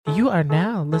You are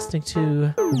now listening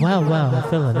to Well,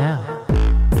 Villanelle.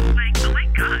 Like, oh my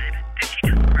god, did she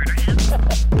just murder him?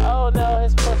 Oh no,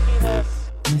 his poor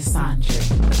penis. Misandry.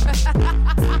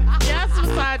 Yes,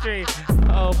 Misandry.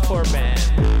 Oh, poor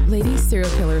man. Ladies,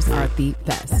 serial killers are the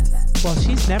best. Well,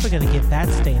 she's never going to get that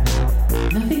stain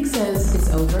out. Nothing says it's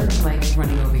over like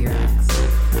running over your ex.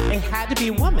 It had to be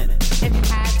a woman. It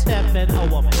had to have been a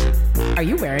woman. Are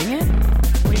you wearing it?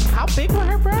 Wait, how big were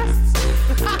her breasts?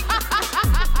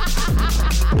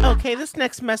 Okay, this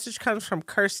next message comes from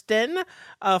Kirsten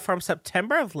from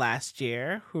September of last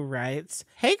year, who writes,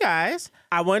 "Hey guys,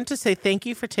 I wanted to say thank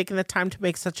you for taking the time to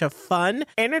make such a fun,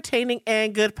 entertaining,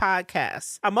 and good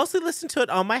podcast. I mostly listen to it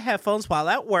on my headphones while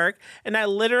at work, and I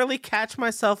literally catch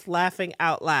myself laughing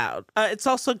out loud. It's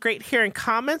also great hearing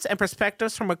comments and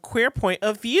perspectives from a queer point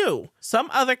of view. Some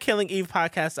other Killing Eve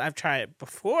podcasts I've tried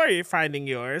before finding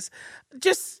yours,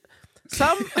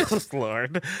 some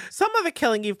other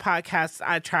Killing Eve podcasts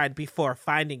I tried before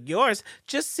finding yours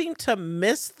just seem to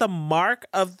miss the mark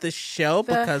of the show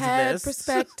because of this.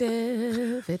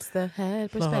 Perspective. It's the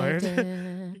head perspective.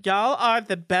 Lord. Y'all are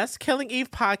the best Killing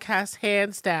Eve podcast,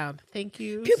 hands down. Thank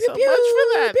you Pew, pew, so pew. much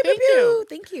for that. Pew, Thank pew, you. pew.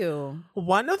 Thank you.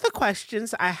 One of the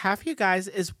questions I have for you guys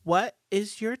is, what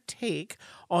is your take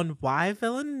on why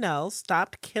Villanelle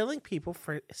stopped killing people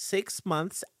for 6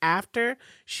 months after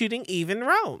shooting Eve in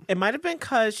Rome? It might have been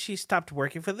because she stopped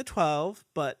working for the 12,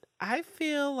 but I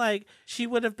feel like she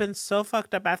would have been so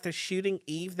fucked up after shooting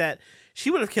Eve that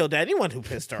she would have killed anyone who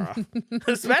pissed her off.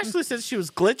 Especially since she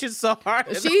was glitching so hard.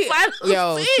 She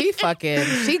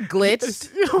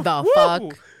glitched the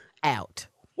fuck out.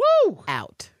 Woo!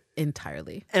 Out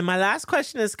entirely. And my last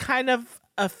question is kind of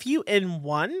a few in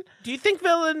one. Do you think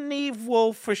Villanelle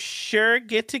will for sure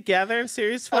get together in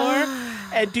series 4?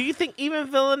 And do you think even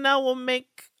Villanelle will make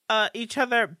each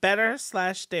other better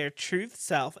 / their truth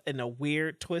self in a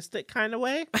weird, twisted kind of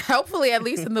way? Hopefully, at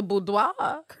least in the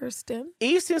boudoir, Kirsten.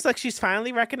 Eve seems like she's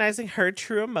finally recognizing her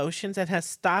true emotions and has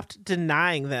stopped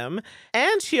denying them.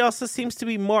 And she also seems to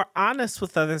be more honest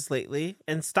with others lately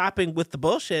and stopping with the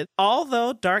bullshit,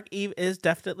 although Dark Eve is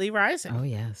definitely rising. Oh,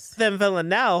 yes. Then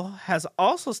Villanelle has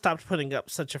also stopped putting up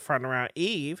such a front around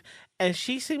Eve, and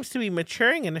she seems to be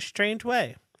maturing in a strange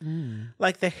way.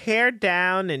 Like the hair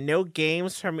down and no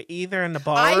games from either in the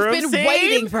ballroom. I've been scene.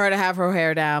 waiting for her to have her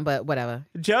hair down, but whatever.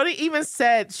 Jody even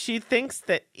said she thinks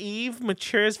that Eve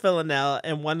matures Villanelle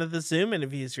in one of the Zoom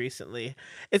interviews recently.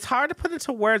 It's hard to put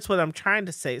into words what I'm trying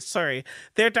to say. Sorry.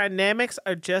 Their dynamics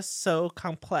are just so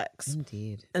complex.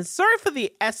 Indeed. And sorry for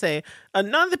the essay.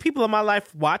 None of the people in my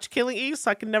life watch Killing Eve,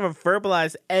 so I can never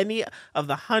verbalize any of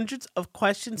the hundreds of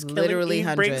questions Killing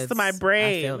Eve brings to my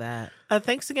brain. I feel that.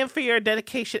 Thanks again for your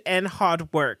dedication and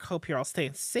hard work. Hope you're all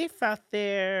staying safe out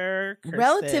there, Kirsten.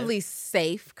 Relatively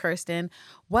safe, Kirsten.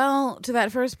 Well, to that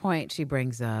first point she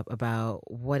brings up about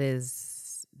what is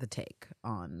the take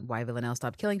on why Villanelle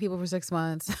stopped killing people for 6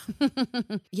 months.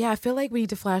 Yeah, I feel like we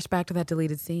need to flash back to that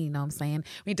deleted scene, you know what I'm saying?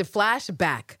 We need to flash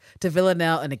back to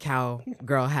Villanelle in a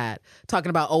cowgirl hat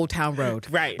talking about Old Town Road.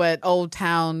 Right. But Old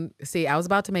Town, see, I was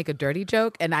about to make a dirty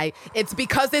joke and it's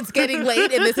because it's getting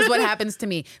late and this is what happens to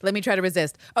me. Let me try to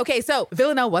resist. Okay, so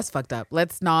Villanelle was fucked up.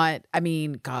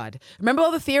 God. Remember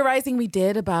all the theorizing we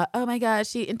did about, oh my God,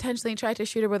 she intentionally tried to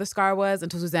shoot her where the scar was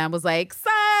until Suzanne was like,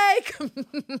 psych!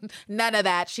 None of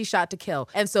that. She shot to kill.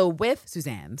 And so with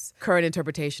Suzanne's current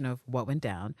interpretation of what went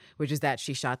down, which is that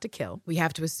she shot to kill, we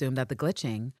have to assume that the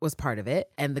glitching was part of it.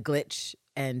 And the glitch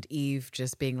and Eve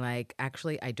just being like,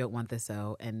 actually, I don't want this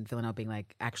so. And Villanelle being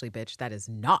like, actually, bitch, that is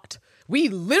not. We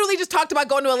literally just talked about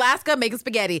going to Alaska, making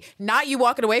spaghetti, not you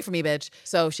walking away from me, bitch.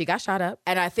 So she got shot up.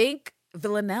 And I think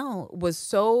Villanelle was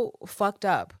so fucked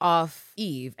up off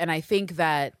Eve. And I think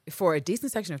that for a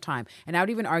decent section of time, and I would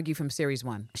even argue from series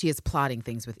 1, she is plotting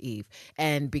things with Eve.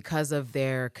 And because of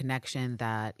their connection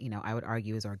that, I would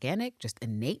argue is organic, just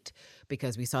innate,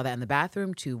 because we saw that in the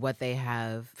bathroom, to what they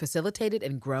have facilitated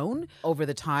and grown over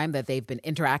the time that they've been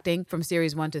interacting from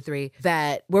series 1 to 3,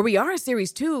 that where we are in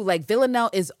series 2, like Villanelle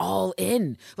is all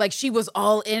in. Like she was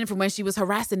all in from when she was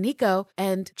harassing Nico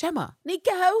and Gemma.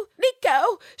 Nico.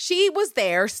 She was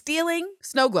there stealing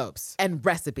snow globes and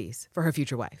recipes for her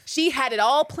future wife. She had it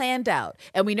all planned out.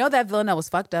 And we know that Villanelle was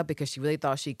fucked up because she really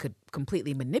thought she could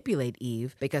completely manipulate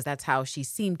Eve, because that's how she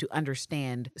seemed to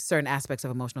understand certain aspects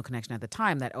of emotional connection at the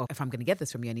time, that, oh, if I'm going to get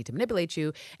this from you, I need to manipulate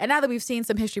you. And now that we've seen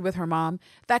some history with her mom,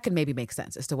 that could maybe make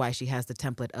sense as to why she has the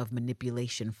template of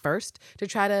manipulation first to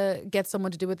try to get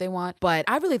someone to do what they want. But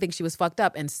I really think she was fucked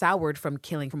up and soured from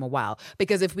killing from a while.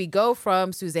 Because if we go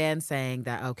from Suzanne saying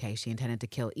that, okay, she intended to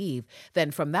kill Eve,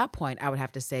 then from that point, I would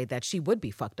have to say that she would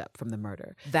be fucked up from the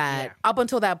murder. That up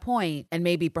until that point, and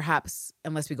maybe perhaps,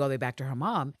 unless we go all the way back to her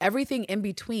mom, everything in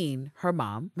between her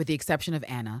mom, with the exception of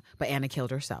Anna, but Anna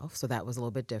killed herself, so that was a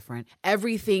little bit different.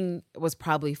 Everything was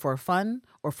probably for fun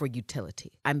or for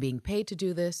utility. I'm being paid to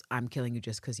do this. I'm killing you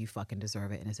just because you fucking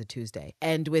deserve it, and it's a Tuesday.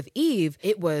 And with Eve,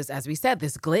 it was, as we said,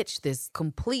 this glitch, this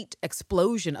complete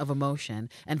explosion of emotion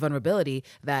and vulnerability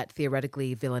that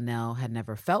theoretically Villanelle had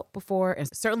never felt before, and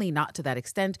certainly not to that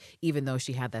extent, even though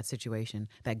she had that situation,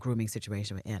 that grooming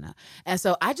situation with Anna. And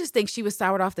so I just think she was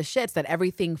soured off the shits that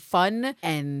everything fun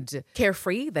and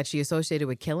carefree that she associated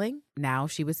with killing, now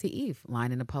she would see Eve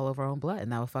lying in a puddle of her own blood,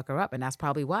 and that would fuck her up. And that's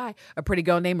probably why a pretty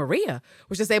girl named Maria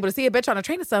was just able to see a bitch on a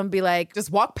train or something, be like,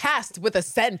 just walk past with a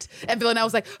scent. And Villanelle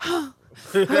was like, huh.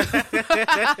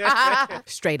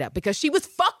 Straight up, because she was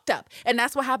fucked up. And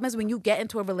that's what happens when you get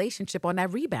into a relationship on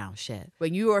that rebound shit.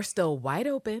 When you are still wide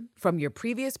open from your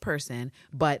previous person,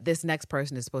 but this next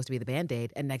person is supposed to be the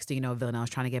Band-Aid, and next thing you know, Villanelle's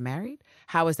trying to get married.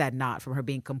 How is that not from her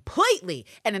being completely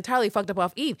and entirely fucked up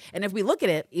off Eve? And if we look at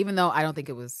it, even though I don't think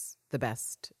it was the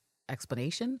best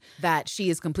explanation, that she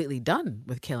is completely done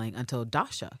with killing until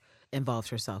Dasha involves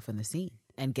herself in the scene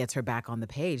and gets her back on the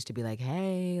page to be like,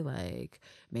 hey, like,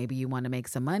 maybe you want to make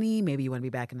some money. Maybe you want to be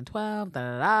back in the 12, da,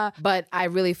 da, da. But I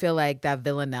really feel like that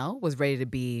Villanelle was ready to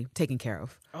be taken care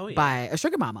of by a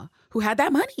sugar mama who had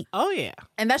that money. Oh, yeah.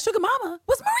 And that sugar mama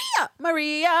was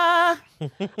Maria.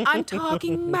 I'm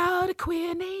talking about a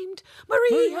queer named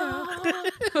Maria.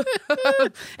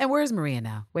 And where's Maria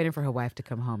now? Waiting for her wife to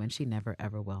come home, and she never,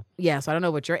 ever will. Yeah, so I don't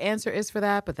know what your answer is for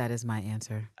that, but that is my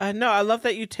answer. No, I love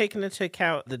that you've taken into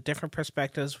account the different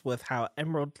perspectives with how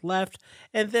Emerald left,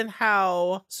 and then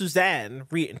how Suzanne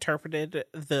reinterpreted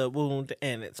the wound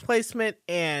and its placement,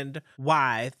 and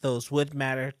why those would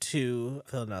matter to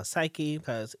Villanelle's psyche,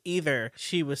 because either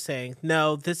she was saying,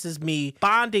 no, this is me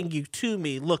bonding you to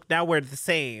me, look, now we're the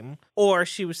same, or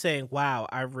she was saying, wow,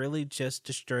 I really just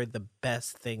destroyed the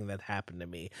best thing that happened to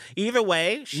me. Either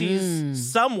way,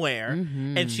 she's somewhere,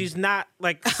 and she's not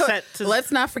like set to...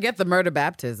 Let's not forget the murder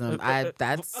baptism.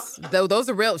 Those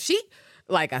are real.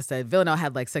 Like I said, Villanelle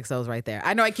had like 6 O's right there.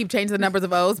 I know I keep changing the numbers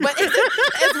of O's, but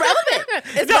it's relevant.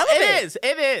 It's relevant.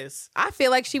 It is. I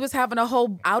feel like she was having a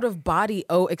whole out-of-body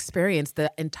O experience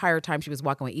the entire time she was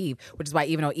walking with Eve, which is why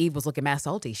even though Eve was looking mad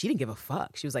salty, she didn't give a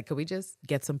fuck. She was like, could we just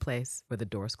get someplace where the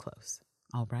doors close?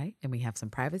 All right. And we have some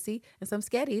privacy and some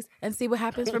sketties and see what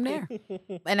happens from there.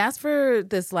 And as for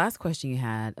this last question you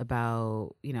had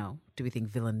about, do we think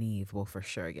Villeneuve will for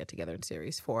sure get together in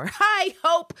series 4? I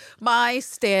hope my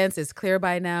stance is clear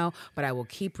by now, but I will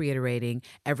keep reiterating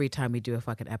every time we do a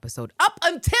fucking episode up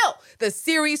until the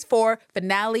series 4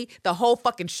 finale, the whole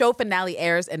fucking show finale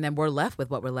airs, and then we're left with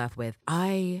what we're left with.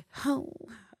 I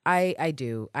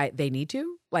do. They need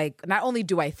to. Like, not only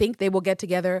do I think they will get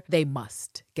together, they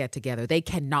must get together. They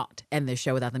cannot end this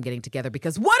show without them getting together,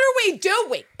 because what are we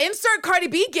doing? Insert Cardi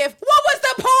B gif. What was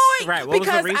the point? Right. What was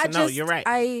the reason? No, you're right.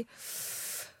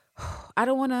 I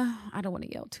don't want to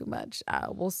yell too much.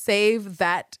 We'll save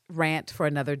that rant for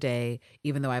another day,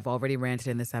 even though I've already ranted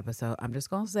in this episode. I'm just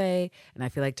going to say, and I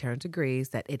feel like Terrence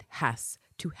agrees, that it has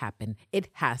to happen. It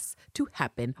has to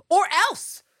happen. Or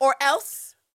else.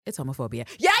 It's homophobia.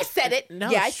 Yeah, I said it. No,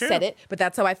 yeah, I sure. said it. But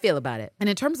that's how I feel about it. And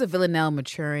in terms of Villanelle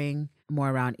maturing more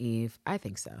around Eve, I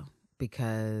think so.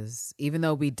 Because even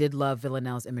though we did love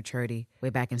Villanelle's immaturity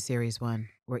way back in series 1,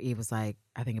 where Eve was like,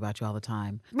 I think about you all the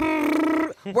time.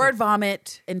 Word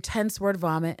vomit, intense word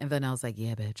vomit. And Villanelle's like,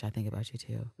 yeah, bitch, I think about you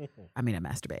too. I mean, I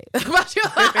masturbate about you.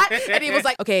 And he was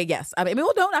like, okay, yes. I mean,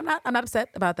 well, no, I'm not upset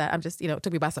about that. I'm just, it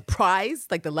took me by surprise,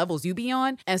 like the levels you be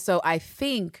on. And so I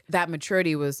think that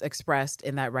maturity was expressed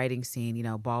in that writing scene,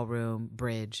 ballroom,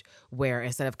 bridge, where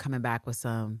instead of coming back with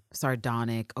some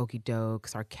sardonic, okey doke,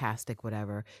 sarcastic,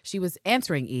 whatever, she was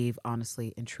answering Eve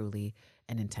honestly and truly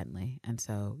and intently. And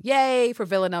so, yay for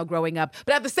Villanelle growing up.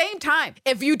 But at the same time,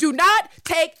 if you do not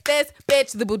take this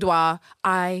bitch to the boudoir,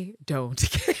 I don't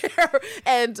care.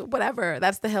 And whatever.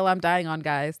 That's the hill I'm dying on,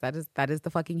 guys. That is the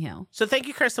fucking hill. So thank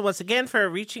you, Kirsten, once again for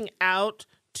reaching out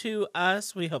to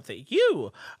us. We hope that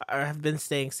you have been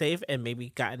staying safe and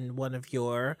maybe gotten one of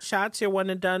your shots, your one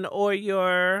and done, or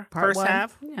your Part first one.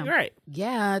 half. Yeah. You're right.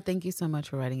 Yeah, thank you so much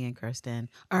for writing in, Kirsten.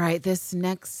 All right, this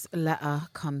next letter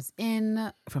comes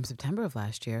in from September of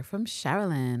last year from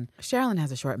Sherilyn. Sherilyn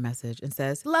has a short message and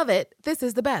says, love it. This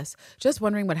is the best. Just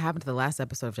wondering what happened to the last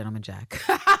episode of Gentleman Jack.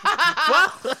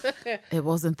 Well, It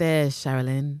wasn't there,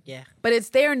 Sherilyn. yeah, But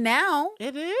it's there now.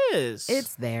 it is.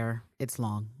 It's there. It's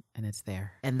long. and it's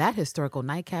there. And that historical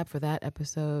nightcap for that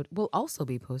episode will also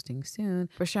be posting soon.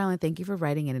 For Charlene, thank you for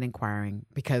writing in and inquiring,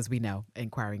 because we know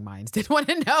inquiring minds didn't want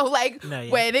to know, like,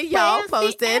 when y'all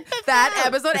posted that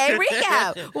episode and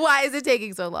recap. Why is it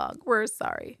taking so long? We're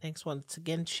sorry. Thanks once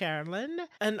again, Sherilyn.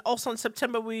 And also in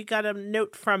September, we got a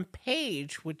note from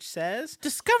Paige, which says,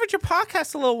 discovered your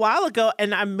podcast a little while ago,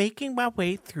 and I'm making my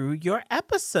way through your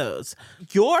episodes.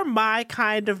 You're my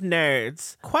kind of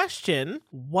nerds. Question,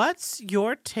 what's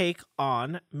your take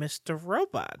on Mr.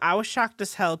 Robot? I was shocked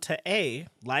as hell to A,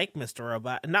 like Mr.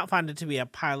 Robot, and not find it to be a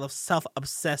pile of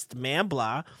self-obsessed man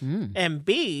blah, and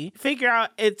B, figure out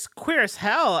it's queer as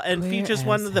hell and Queer features as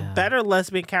one of the hell. better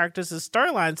lesbian characters and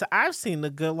storylines I've seen in a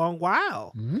good long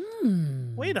while.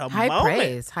 Wait a High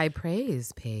moment. High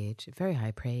praise, Paige. Very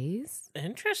high praise.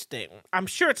 Interesting. I'm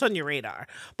sure it's on your radar.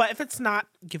 But if it's not,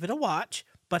 give it a watch.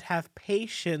 But have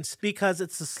patience because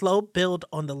it's a slow build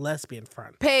on the lesbian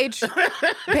front. Paige,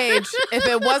 if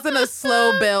it wasn't a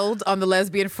slow build on the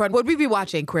lesbian front, would we be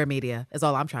watching queer media? Is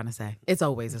all I'm trying to say. It's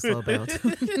always a slow build.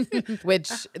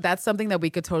 Which, that's something that we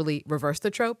could totally reverse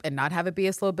the trope and not have it be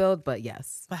a slow build, but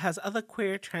yes. But has other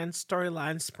queer trans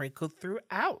storylines sprinkled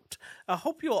throughout. I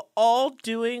hope you're all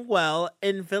doing well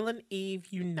in Villain Eve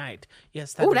Unite.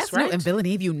 Yes, that is That's right. new. And Villain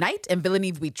Eve Unite, and Villain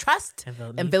Eve We Trust,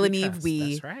 And Villain Eve we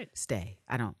trust. That's right. Stay.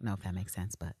 I don't know if that makes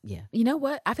sense, but yeah. You know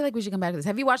what? I feel like we should come back to this.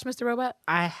 Have you watched Mr. Robot?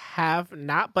 I have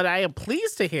not, but I am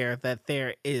pleased to hear that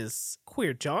there is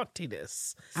queer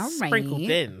jauntiness sprinkled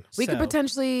in. We could So-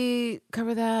 potentially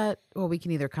cover that, or we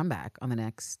can either come back on the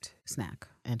next snack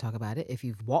and talk about it if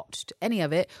you've watched any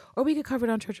of it, or we could cover it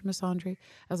on Church of Misandry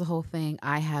as a whole thing.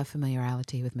 I have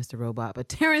familiarity with Mr. Robot, but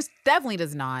Terrence definitely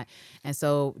does not. And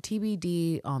so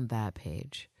TBD on that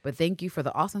page. But thank you for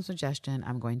the awesome suggestion.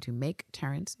 I'm going to make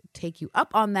Terrence take you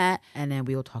up on that, and then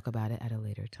we will talk about it at a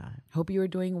later time. Hope you are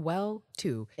doing well,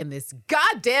 too, in this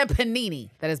goddamn panini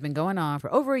that has been going on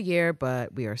for over a year,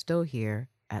 but we are still here,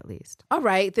 at least. All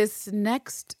right, this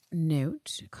next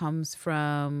note comes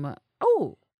from...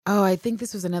 Oh, I think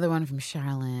this was another one from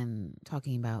Sherilyn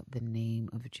talking about the name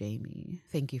of Jamie.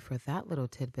 Thank you for that little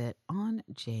tidbit on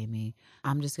Jamie.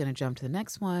 I'm just going to jump to the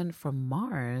next one from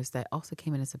Mars that also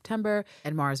came in September.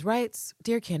 And Mars writes,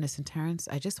 Dear Candace and Terrence,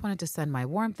 I just wanted to send my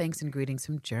warm thanks and greetings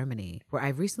from Germany, where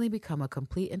I've recently become a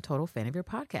complete and total fan of your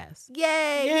podcast.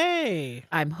 Yay! Yay!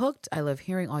 I'm hooked. I love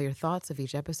hearing all your thoughts of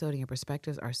each episode, and your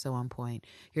perspectives are so on point.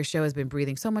 Your show has been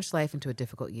breathing so much life into a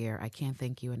difficult year. I can't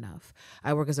thank you enough.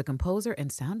 I work as a composer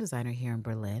and sound designer here in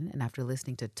Berlin, and after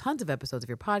listening to tons of episodes of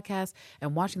your podcast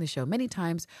and watching the show many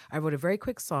times, I wrote a very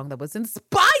quick song that was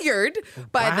inspired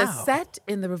by the set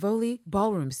in the Rivoli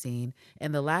ballroom scene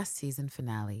in the last season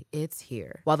finale. It's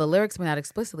here. While the lyrics may not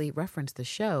explicitly reference the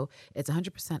show, it's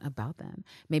 100% about them.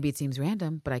 Maybe it seems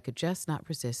random, but I could just not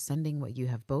resist sending what you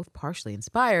have both partially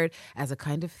inspired as a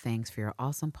kind of thanks for your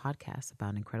awesome podcast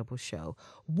about an incredible show.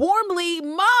 Warmly,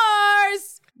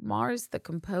 Mars! Mars, the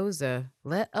composer.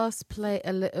 Let us play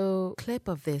a little clip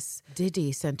of this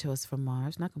ditty sent to us from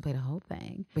Mars. I'm not going to play the whole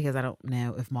thing because I don't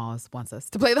know if Mars wants us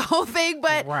to play the whole thing,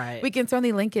 but we can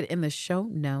certainly link it in the show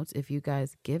notes if you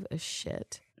guys give a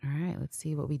shit. All right, let's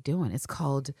see what we're doing. It's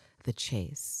called The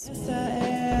Chase. Yes, I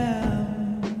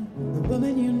am the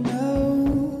woman you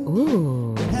know.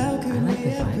 Ooh, How could I like we the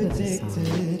have vibe of this song.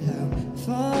 predicted how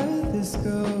far this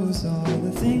goes? All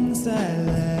the things I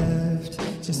left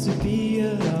just to be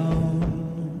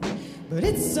alone. But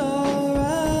it's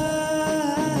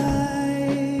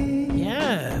alright.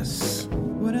 Yes.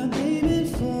 What I'm aiming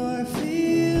for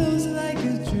feels like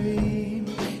a dream.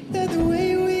 That the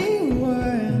way we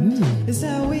weren't is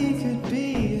how we could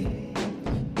be.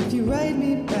 If you write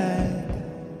me back,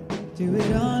 do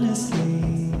it honestly.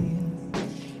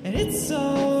 And it's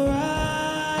alright.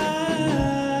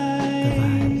 The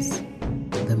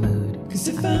vibes, the mood. 'Cause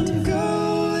if I'm I'm into it.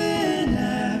 going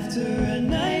after a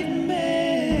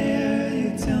nightmare,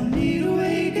 you tell me to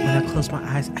wake When I up. close my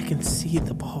eyes, I can see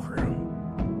the ballroom.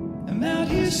 I'm out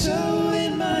here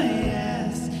showing my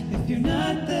ass. If you're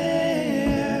not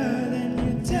there, then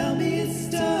you tell me it's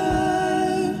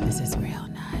done. This is real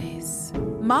nice.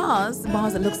 Mars,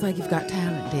 it looks like you've got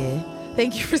talent, dear.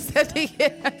 Thank you for sending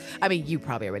it. I mean, you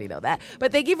probably already know that,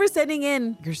 but thank you for sending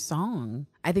in your song.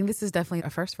 I think this is definitely a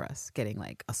first for us, getting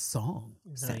like a song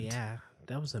Oh, sent. yeah.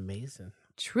 That was amazing.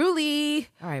 Truly.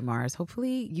 All right, Mars.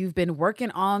 Hopefully you've been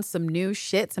working on some new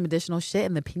shit, some additional shit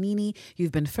in the panini.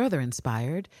 You've been further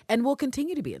inspired and will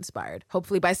continue to be inspired,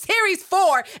 hopefully by Series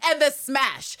 4 and the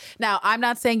Smash. Now, I'm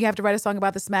not saying you have to write a song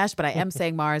about the Smash, but I am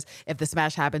saying, Mars, if the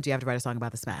Smash happens, you have to write a song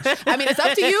about the Smash. I mean, it's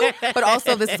up to you, but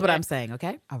also this is what I'm saying,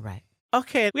 okay? All right.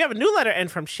 Okay, we have a new letter in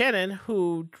from Shannon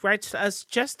who writes to us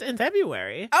just in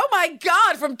February. Oh my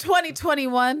God, from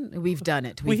 2021. We've done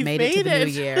it. We've made it to the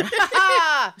new year.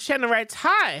 Shannon writes,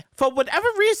 "Hi. For whatever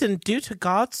reason, due to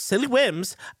God's silly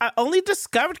whims, I only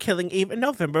discovered Killing Eve in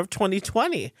November of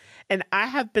 2020, and I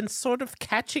have been sort of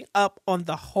catching up on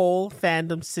the whole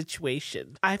fandom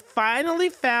situation. I finally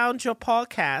found your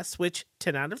podcast, which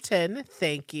 10 out of 10,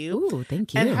 thank you. Ooh,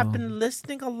 thank you. And have been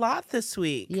listening a lot this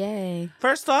week. Yay.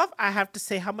 First off, I have to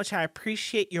say how much I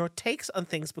appreciate your takes on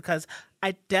things because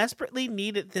I desperately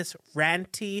needed this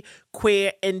ranty,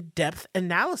 queer, in-depth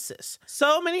analysis.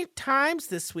 So many times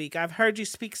this week, I've heard you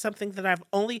speak something that I've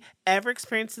only ever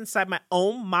experienced inside my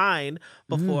own mind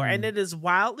before, and it is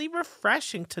wildly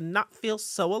refreshing to not feel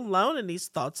so alone in these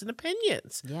thoughts and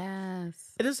opinions. Yes.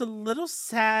 It is a little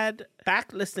sad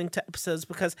back listening to episodes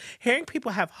because hearing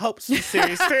people have hopes for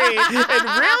Series 3 in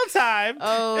real time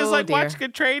is like watching a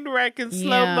train wreck in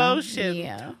slow motion.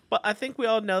 Yeah. But I think we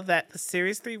all know that the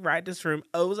Series 3 writers' room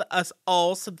owes us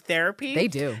all some therapy. They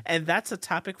do. And that's a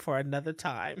topic for another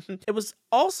time. It was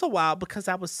also wild because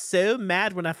I was so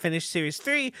mad when I finished Series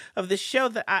 3 of the show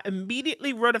that I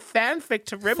immediately wrote a fanfic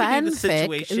to remedy the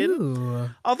situation. Ooh.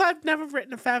 Although I've never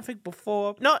written a fanfic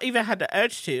before, not even had the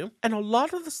urge to. And a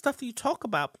lot of the stuff that you talk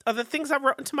about are the things I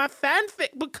wrote into my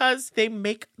fanfic because they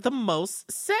make the most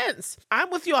sense. I'm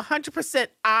with you 100%.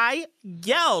 I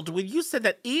yelled when you said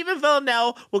that Eve and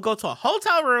Villanelle will go to a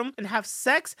hotel room and have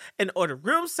sex and order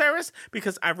room service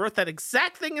because I wrote that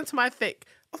exact thing into my fic.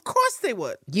 Of course they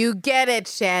would. You get it,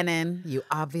 Shannon. You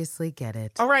obviously get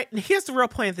it. All right, and here's the real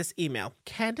point of this email.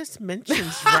 Candace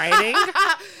mentions writing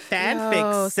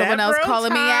fanfic someone else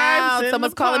calling me out.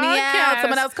 Someone's calling me out.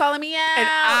 Someone else calling me out. And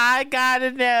I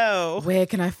gotta know. Where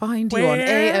can I find you on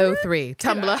AO3?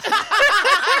 Tumblr.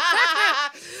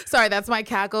 Sorry, that's my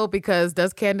cackle because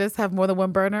does Candace have more than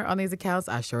one burner on these accounts?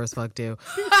 I sure as fuck do.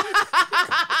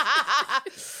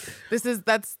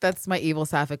 That's my evil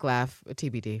sapphic laugh,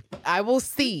 TBD. I will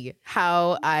see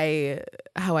how I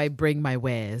bring my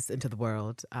wares into the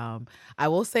world. I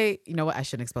will say, you know what? I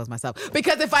shouldn't expose myself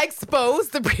because if I expose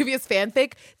the previous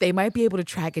fanfic, they might be able to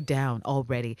track it down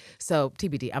already. So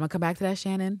TBD, I'm gonna come back to that,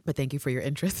 Shannon. But thank you for your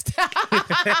interest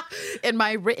in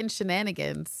my written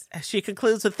shenanigans. She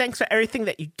concludes with thanks for everything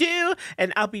that you do,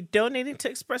 and I'll be donating to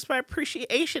express my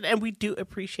appreciation, and we do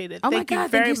appreciate it. Oh thank my God, you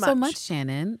very thank you so much,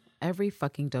 Shannon. Every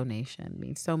fucking donation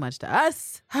means so much to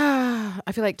us.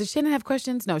 I feel like, did Shannon have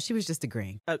questions? No, she was just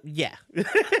agreeing. Yeah.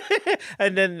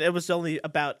 And then it was only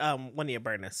about one of your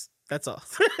burners. That's all.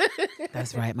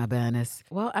 That's right, my burners.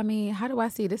 Well, I mean, how do I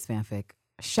see this fanfic?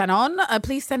 Shannon,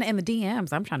 please send it in the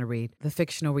DMs. I'm trying to read the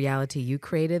fictional reality you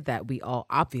created that we all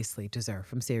obviously deserve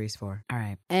from Series 4. All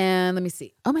right. And let me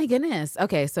see. Oh my goodness.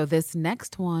 Okay, so this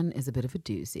next one is a bit of a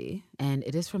doozy. And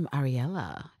it is from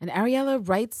Ariella. And Ariella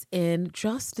writes in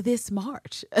just this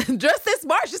March. Just this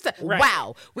March.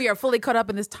 Wow. We are fully caught up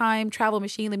in this time travel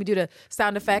machine. Let me do the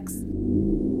sound effects.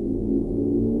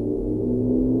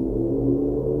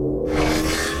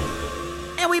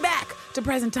 And we back to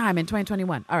present time in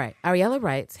 2021. All right. Ariella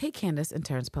writes, "Hey, Candace and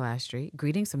Terrence Pilastri.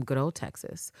 Greetings from good old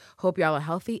Texas. Hope y'all are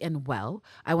healthy and well.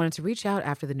 I wanted to reach out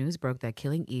after the news broke that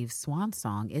Killing Eve's swan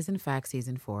song is in fact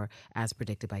season 4, as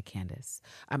predicted by Candace.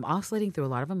 I'm oscillating through a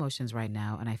lot of emotions right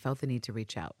now, and I felt the need to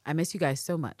reach out. I miss you guys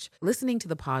so much. Listening to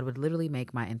the pod would literally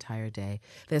make my entire day.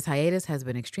 This hiatus has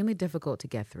been extremely difficult to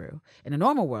get through. In a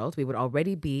normal world, we would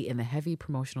already be in the heavy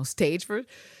promotional stage for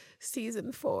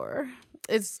season 4.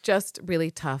 It's just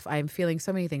really tough. I am feeling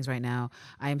so many things right now.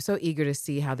 I am so eager to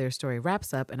see how their story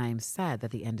wraps up, and I am sad that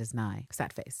the end is nigh.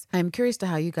 Sad face. I am curious to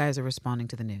how you guys are responding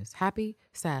to the news. Happy,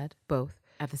 sad, both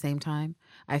at the same time.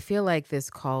 I feel like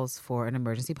this calls for an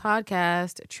emergency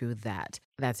podcast. True that.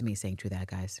 That's me saying true that,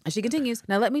 guys." And she continues,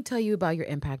 "Now let me tell you about your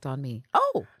impact on me."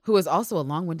 Oh, who is also a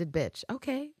long-winded bitch.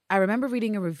 Okay. I remember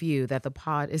reading a review that the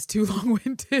pod is too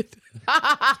long-winded. Did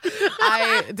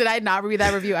I not read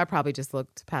that review? I probably just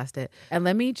looked past it. And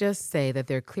let me just say that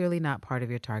they're clearly not part of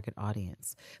your target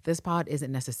audience. This pod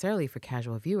isn't necessarily for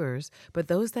casual viewers, but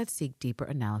those that seek deeper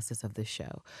analysis of the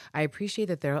show. I appreciate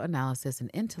the thorough analysis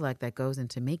and intellect that goes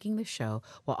into making the show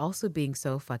while also being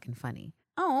so fucking funny.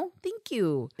 Oh, thank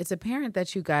you. It's apparent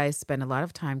that you guys spend a lot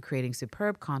of time creating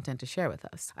superb content to share with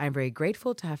us. I'm very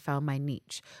grateful to have found my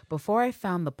niche. Before I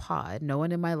found the pod, no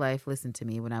one in my life listened to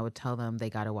me when I would tell them they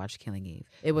gotta watch Killing Eve.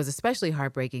 It was especially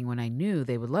heartbreaking when I knew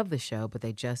they would love the show, but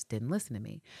they just didn't listen to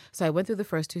me. So I went through the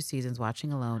first 2 seasons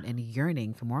watching alone and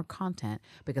yearning for more content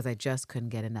because I just couldn't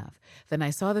get enough. Then I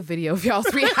saw the video of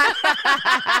y'all's reaction.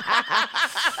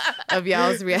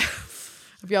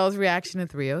 of y'all's reaction to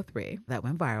 303 that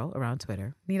went viral around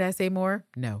Twitter. Need I say more?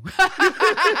 No.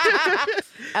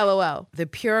 LOL. The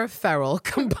pure feral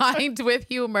combined with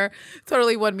humor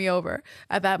totally won me over.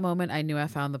 At that moment, I knew I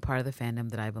found the part of the fandom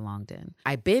that I belonged in.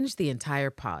 I binged the entire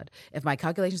pod. If my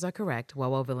calculations are correct,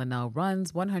 Wawa Villanelle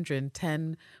runs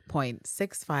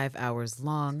 110.65 hours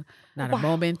long. Not a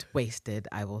moment wasted,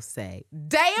 I will say.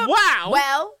 Damn!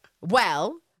 Wow!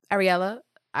 Well, Ariella,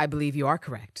 I believe you are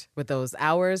correct with those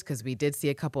hours because we did see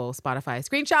a couple Spotify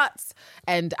screenshots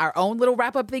and our own little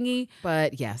wrap-up thingy.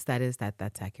 But yes,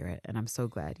 that's accurate. And I'm so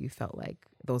glad you felt like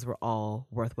those were all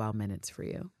worthwhile minutes for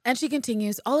you. And she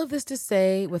continues, all of this to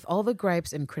say, with all the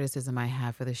gripes and criticism I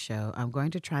have for the show, I'm going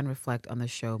to try and reflect on the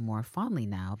show more fondly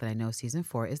now that I know season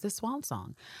 4 is the swan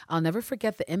song. I'll never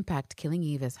forget the impact Killing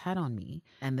Eve has had on me,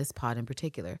 and this pod in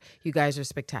particular. You guys are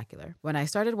spectacular. When I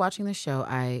started watching the show,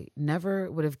 I never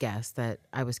would have guessed that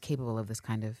I was capable of this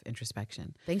kind of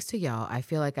introspection. Thanks to y'all, I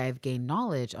feel like I've gained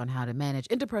knowledge on how to manage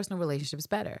interpersonal relationships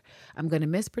better. I'm going to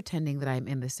miss pretending that I'm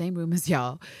in the same room as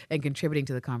y'all and contributing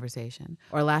to the conversation,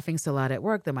 or laughing so loud at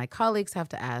work that my colleagues have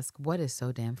to ask, what is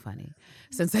so damn funny?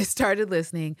 Since I started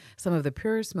listening, some of the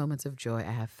purest moments of joy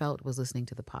I have felt was listening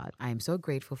to the pod. I am so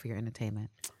grateful for your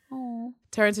entertainment. Oh,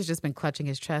 Terrence has just been clutching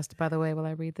his chest, by the way, while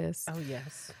I read this. Oh,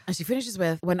 yes. And she finishes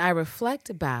with, when I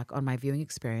reflect back on my viewing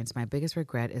experience, my biggest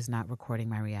regret is not recording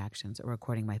my reactions or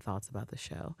recording my thoughts about the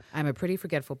show. I'm a pretty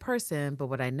forgetful person, but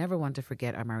what I never want to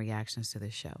forget are my reactions to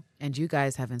this show. And you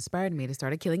guys have inspired me to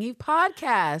start a Killing Eve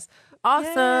podcast.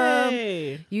 Awesome.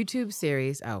 Yay. YouTube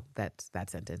series. Oh, that's that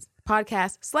sentence.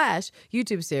 Podcast /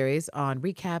 YouTube series on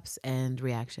recaps and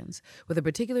reactions with a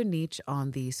particular niche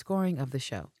on the scoring of the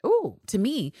show. Ooh, to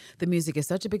me, the music is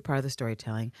such a big part of the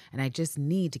storytelling, and I just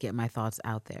need to get my thoughts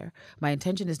out there. My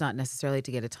intention is not necessarily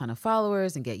to get a ton of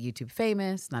followers and get YouTube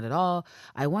famous, not at all.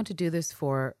 I want to do this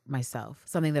for myself,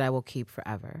 something that I will keep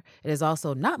forever. It is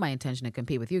also not my intention to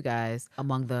compete with you guys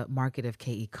among the market of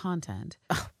KE content.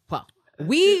 Well,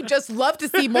 we just love to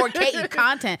see more KE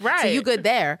content. Right. So you good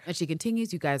there. And she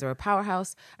continues, you guys are a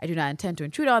powerhouse. I do not intend to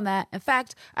intrude on that. In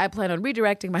fact, I plan on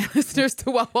redirecting my listeners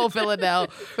to Wawa Villanelle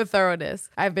for thoroughness.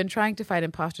 I've been trying to fight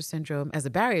imposter syndrome as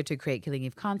a barrier to create Killing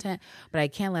Eve content, but I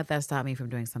can't let that stop me from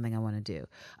doing something I want to do.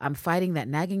 I'm fighting that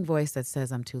nagging voice that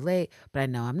says I'm too late, but I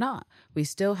know I'm not. We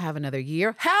still have another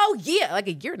year. Hell yeah! Like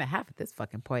a year and a half at this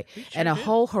fucking point. And a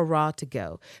whole hurrah to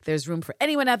go. There's room for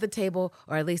anyone at the table,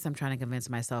 or at least I'm trying to convince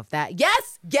myself that, yes,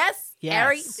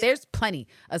 Ari, there's plenty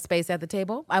of space at the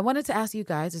table. I wanted to ask you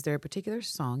guys, is there a particular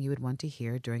song you would want to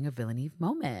hear during a Villain Eve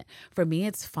moment? For me,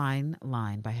 it's Fine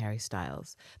Line by Harry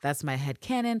Styles. That's my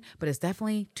headcanon, but it's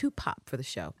definitely too pop for the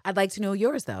show. I'd like to know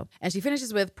yours, though. And she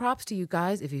finishes with, props to you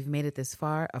guys if you've made it this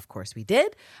far. Of course we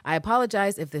did. I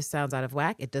apologize if this sounds out of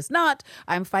whack. It does not.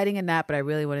 I'm fighting a nap, but I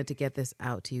really wanted to get this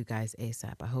out to you guys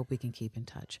ASAP. I hope we can keep in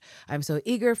touch. I'm so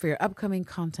eager for your upcoming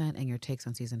content and your takes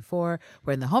on season 4.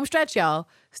 We're in the home stretch, y'all.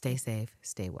 Stay safe,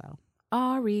 stay well.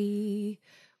 Ari.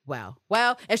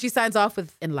 Well, and she signs off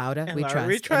with "In Lauda, we trust."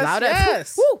 We trust, In Lauda,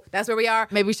 yes. woo, that's where we are.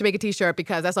 Maybe we should make a t-shirt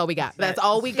because that's all we got. That's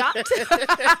all we got.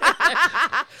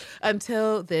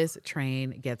 Until this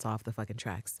train gets off the fucking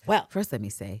tracks. Well, first let me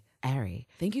say, Ari,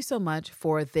 thank you so much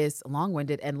for this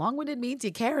long-winded, and long-winded means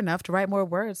you care enough to write more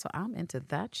words, so I'm into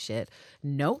that shit.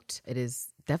 Note, it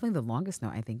is definitely the longest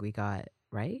note I think we got.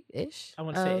 Right? Ish? I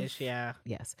want to say ish, yeah.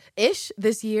 Yes. Ish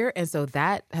this year. And so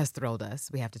that has thrilled us,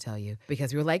 we have to tell you,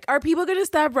 because we were like, are people going to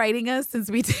stop writing us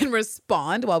since we didn't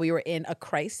respond while we were in a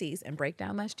crisis and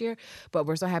breakdown last year? But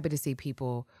we're so happy to see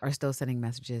people are still sending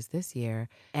messages this year.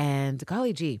 And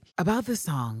golly gee, about the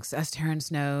songs, as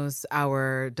Terrence knows,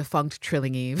 our defunct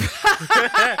Trilling Eve.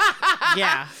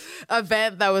 Yeah.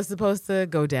 Event that was supposed to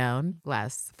go down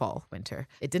last fall, winter.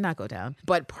 It did not go down.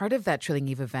 But part of that Trilling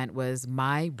Eve event was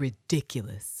my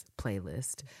ridiculous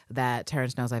playlist that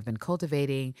Terrence knows I've been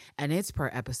cultivating, and it's per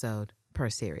episode, per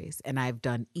series. And I've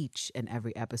done each and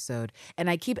every episode. And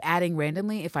I keep adding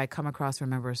randomly if I come across,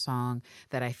 remember a song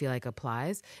that I feel like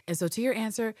applies. And so to your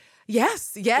answer,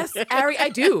 yes, Ari, I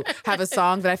do have a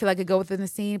song that I feel like could go within the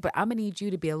scene, but I'm going to need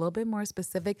you to be a little bit more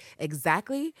specific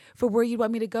exactly for where you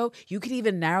want me to go. You could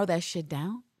even narrow that shit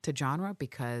down to genre,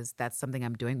 because that's something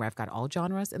I'm doing where I've got all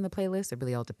genres in the playlist. It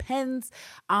really all depends.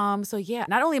 So yeah,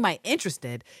 not only am I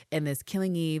interested in this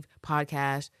Killing Eve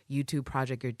podcast, YouTube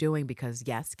project you're doing, because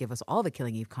yes, give us all the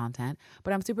Killing Eve content,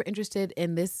 but I'm super interested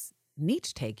in this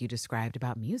niche take you described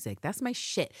about music. That's my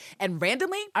shit. And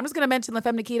randomly, I'm just going to mention La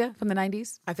Femme Nikita from the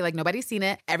 90s. I feel like nobody's seen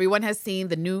it. Everyone has seen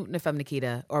the new La Femme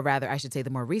Nikita, or rather, I should say the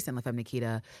more recent La Femme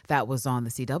Nikita that was on the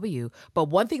CW. But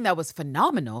one thing that was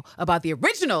phenomenal about the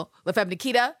original La Femme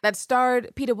Nikita that starred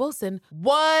Peter Wilson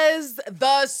was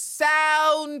the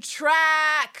soundtrack.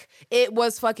 It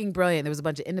was fucking brilliant. There was a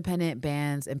bunch of independent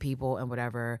bands and people and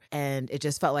whatever. And it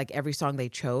just felt like every song they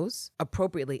chose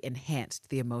appropriately enhanced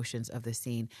the emotions of the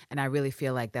scene. And I really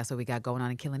feel like that's what we got going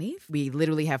on in Killing Eve. We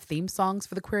literally have theme songs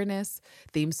for the queerness,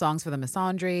 theme songs for the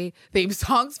misandry, theme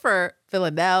songs for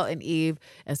Villanelle and Eve.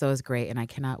 And so it's great. And I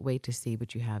cannot wait to see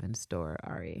what you have in store,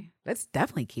 Ari. Let's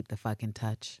definitely keep the fucking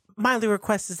touch. My only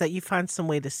request is that you find some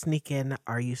way to sneak in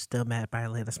Are You Still Mad by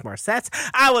Alanis Morissette.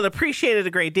 I will appreciate it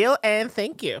a great deal, and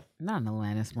thank you. Not an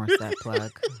Alanis Morissette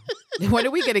plug. When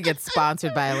are we going to get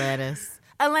sponsored by Alanis?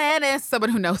 Alanis, someone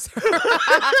who knows her.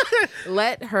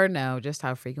 Let her know just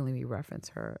how frequently we reference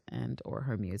her and or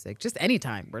her music. Just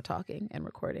anytime we're talking and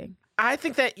recording. I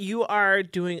think that you are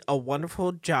doing a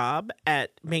wonderful job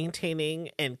at maintaining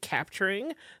and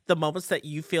capturing the moments that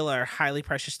you feel are highly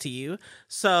precious to you.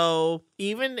 So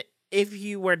even if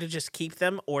you were to just keep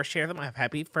them or share them, I'm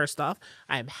happy. First off,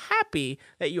 I'm happy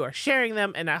that you are sharing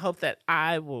them, and I hope that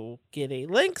I will get a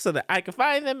link so that I can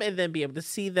find them and then be able to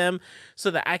see them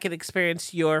so that I can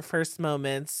experience your first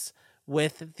moments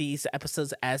with these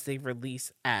episodes as they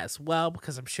release as well,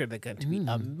 because I'm sure they're going to be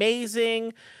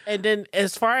amazing. And then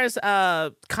as far as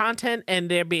content and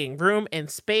there being room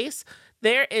and space,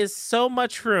 there is so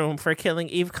much room for Killing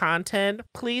Eve content.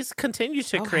 Please continue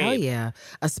to create. Oh, yeah.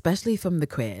 Especially from the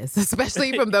quiz.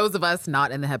 Especially from those of us not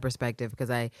in the het perspective.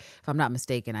 Because if I'm not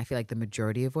mistaken, I feel like the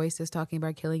majority of voices talking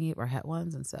about Killing Eve are het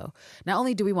ones. And so not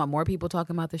only do we want more people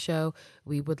talking about the show,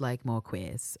 we would like more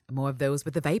quiz. More of those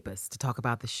with the vapors to talk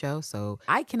about the show. So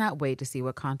I cannot wait to see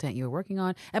what content you're working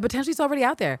on. And potentially it's already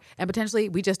out there. And potentially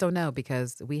we just don't know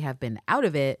because we have been out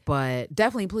of it. But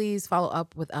definitely please follow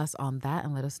up with us on that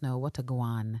and let us know what to go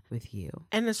on with you.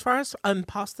 And as far as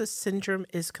imposter syndrome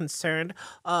is concerned,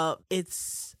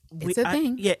 it's a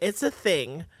thing. It's a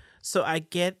thing. So I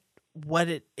get what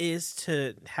it is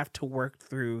to have to work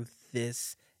through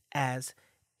this as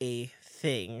a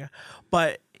thing.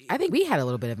 But I think we had a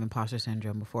little bit of imposter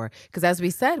syndrome before because, as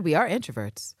we said, we are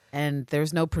introverts. And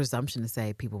there's no presumption to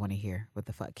say people want to hear what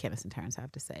the fuck Candace and Terrence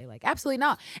have to say. Like, absolutely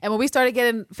not. And when we started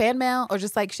getting fan mail or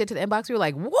just like shit to the inbox, we were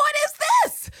like, what is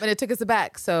this? And it took us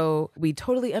aback. So we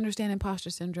totally understand imposter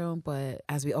syndrome. But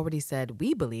as we already said,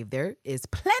 we believe there is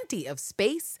plenty of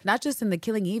space, not just in the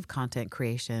Killing Eve content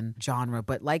creation genre,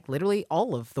 but like literally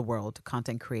all of the world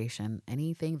content creation.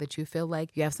 Anything that you feel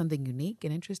like you have something unique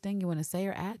and interesting you want to say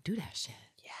or add, do that shit.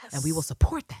 yes. And we will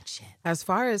support that shit. As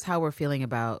far as how we're feeling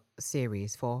about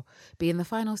series 4 being the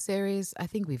final series, I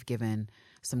think we've given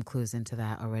some clues into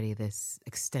that already this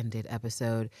extended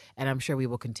episode. And I'm sure we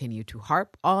will continue to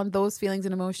harp on those feelings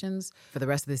and emotions for the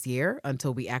rest of this year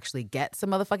until we actually get some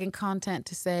motherfucking content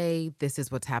to say this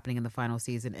is what's happening in the final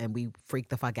season and we freak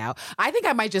the fuck out. I think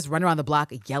I might just run around the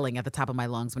block yelling at the top of my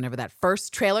lungs whenever that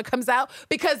first trailer comes out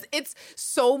because it's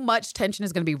so much tension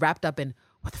is going to be wrapped up in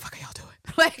what the fuck are y'all doing?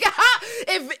 Like,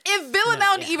 if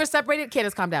Villanelle and Eve are separated,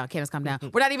 Candace, calm down. Candace, calm down.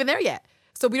 We're not even there yet.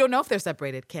 So we don't know if they're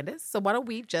separated, Candace. So why don't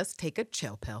we just take a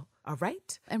chill pill, all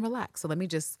right? And relax. So let me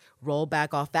just roll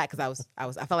back off that because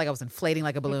I felt like I was inflating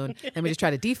like a balloon. Let me just try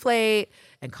to deflate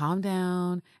and calm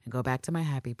down and go back to my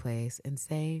happy place and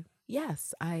say,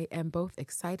 yes, I am both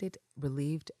excited,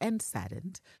 relieved, and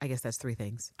saddened. I guess that's 3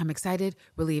 things. I'm excited,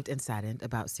 relieved, and saddened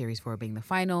about Series 4 being the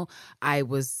final. I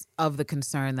was of the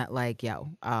concern that like,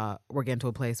 we're getting to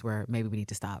a place where maybe we need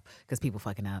to stop because people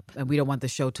fucking up. And we don't want the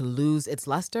show to lose its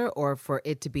luster or for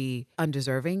it to be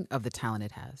undeserving of the talent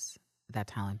it has. That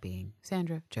talent being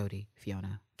Sandra, Jodie,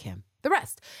 Fiona, Kim, the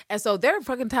rest. And so they're a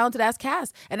fucking talented ass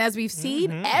cast. And as we've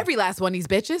seen, every last one of these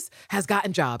bitches has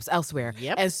gotten jobs elsewhere.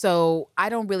 Yep. And so I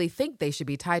don't really think they should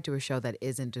be tied to a show that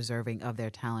isn't deserving of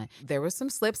their talent. There was some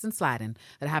slips and sliding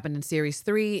that happened in Series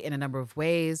 3 in a number of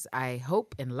ways. I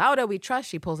hope in Lauda we trust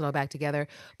she pulls it all back together.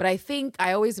 But I think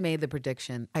I definitely always made the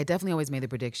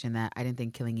prediction that I didn't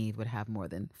think Killing Eve would have more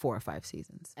than 4 or 5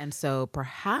 seasons. And so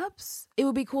perhaps it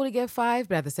would be cool to get 5,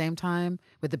 but at the same time,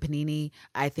 with the Panini,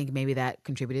 I think maybe that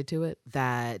contributed to it.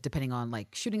 That depending on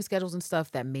like shooting schedules and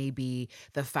stuff, that maybe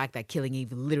the fact that Killing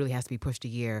Eve literally has to be pushed a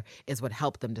year is what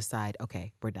helped them decide,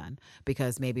 okay, we're done.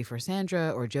 Because maybe for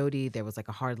Sandra or Jodie, there was like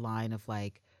a hard line of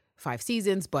like 5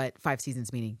 seasons, but 5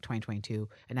 seasons meaning 2022,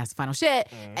 and that's the final shit.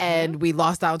 And we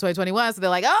lost out in 2021, so they're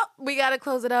like, oh, we gotta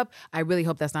close it up. I really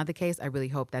hope that's not the case. I really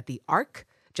hope that the arc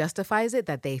justifies it,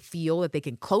 that they feel that they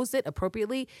can close it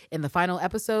appropriately in the final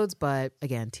episodes. But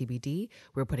again, TBD,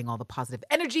 we're putting all the positive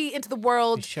energy into the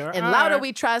world. We sure and are. Louder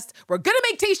We Trust. We're going to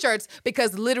make t-shirts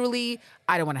because literally,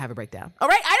 I don't want to have a breakdown. All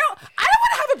right? I don't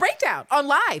want to have a breakdown on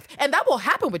live. And that will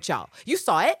happen with y'all. You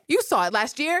saw it. You saw it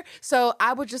last year. So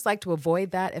I would just like to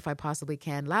avoid that if I possibly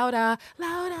can. Louder.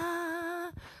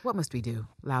 What must we do,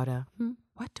 Louder?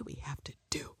 What do we have to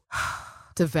do?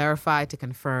 To verify, to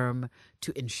confirm,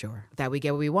 to ensure that we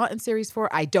get what we want in Series 4?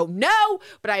 I don't know,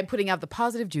 but I am putting out the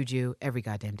positive juju every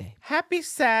goddamn day. Happy,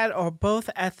 sad, or both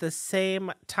at the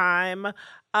same time.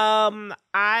 The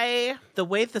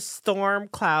way the storm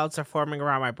clouds are forming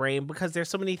around my brain, because there's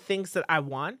so many things that I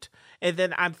want, and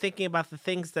then I'm thinking about the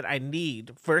things that I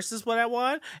need versus what I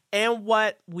want and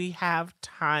what we have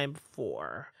time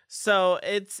for. So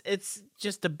it's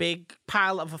just a big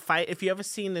pile of a fight. If you ever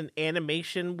seen an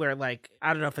animation where, like,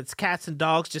 I don't know if it's cats and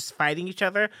dogs just fighting each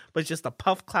other, but it's just a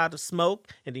puff cloud of smoke,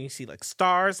 and then you see like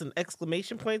stars and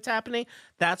exclamation points happening.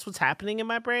 That's what's happening in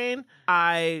my brain.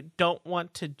 I don't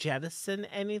want to jettison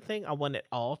anything. I want it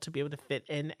all to be able to fit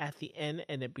in at the end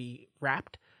and it be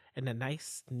wrapped in a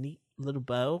nice, neat little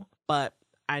bow. But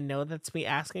I know that's me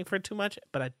asking for too much,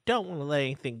 but I don't want to let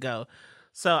anything go.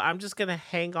 So I'm just going to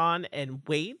hang on and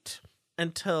wait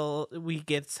until we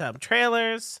get some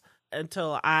trailers,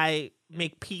 until I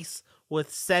make peace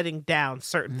with setting down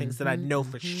certain things that I know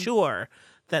for sure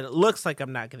that it looks like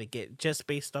I'm not going to get, just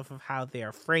based off of how they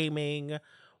are framing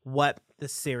what the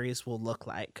series will look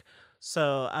like.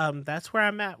 So that's where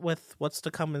I'm at with what's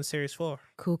to come in Series 4.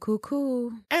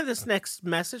 Cool. And this next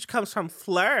message comes from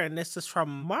Fleur, and this is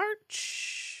from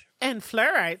March. And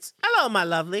Fleur writes, "Hello, my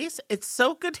lovelies. It's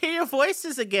so good to hear your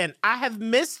voices again. I have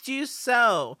missed you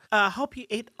so. Hope you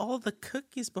ate all the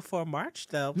cookies before March,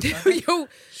 though."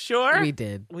 Sure? We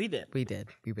did. We did.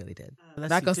 We really did. Let's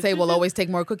Not see. going to say we'll always take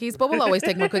more cookies, but we'll always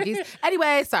take more cookies.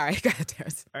 Anyway, sorry. Go ahead,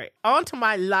 Terrence. All right, on to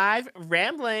my live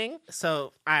rambling.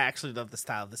 So I actually love the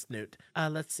style of this note.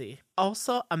 Let's see.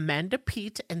 Also, Amanda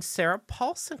Peet and Sarah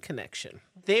Paulson connection.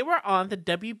 They were on the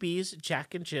WB's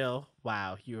Jack and Jill.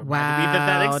 Wow, you reminded me that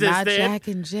Not existed. Jack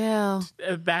and Jill.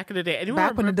 Back in the day. Anyone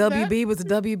Back when the remember that? WB was a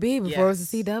WB before it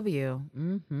was a Yes. CW.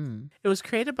 Mm-hmm. It was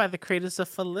created by the creators of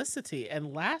Felicity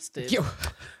and lasted Yo.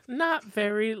 not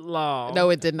very long. No,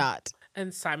 it did not.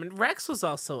 And Simon Rex was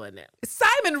also in it.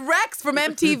 Simon Rex from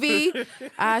MTV.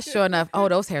 Sure enough. Oh,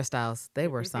 those hairstyles. They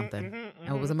were something.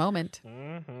 It was a moment.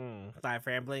 Live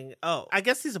rambling. Oh, I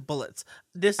guess these are bullets.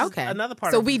 This Okay. is another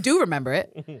part So of we do remember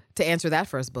it. To answer that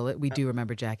first bullet, we do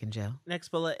remember Jack and Jill. Next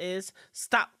bullet is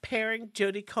stop pairing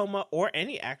Jodie Comer or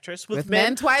any actress with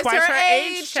Men twice her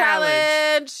age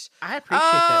challenge. I appreciate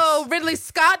Oh, this. Ridley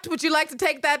Scott, would you like to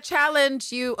take that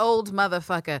challenge, you old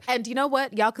motherfucker? And you know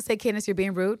what? Y'all could say, Candace, you're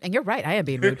being rude. And you're right, I am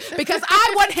being rude. Because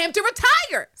I want him to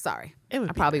retire. Sorry. It would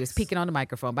I be probably nice. was peeking on the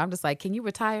microphone, but I'm just like, can you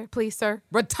retire, please, sir?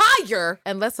 Retire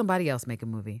and let somebody else make a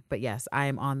movie. But yes, I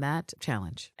am on that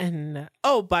challenge. And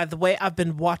oh, by the way, I've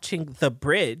been watching The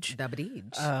Bridge.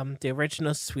 The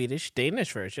original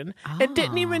Swedish-Danish version. And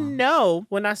didn't even know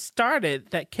when I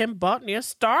started that Kim Botnia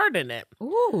starred in it.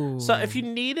 Ooh. So if you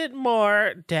needed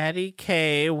more Daddy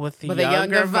K with With a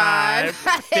younger vibe,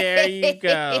 vibe. there you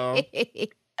go.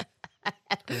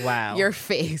 Wow. Your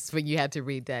face when you had to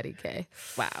read Daddy K.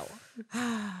 Wow.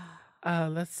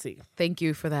 Let's see. Thank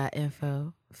you for that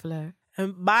info, Fleur.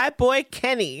 And my boy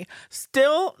Kenny,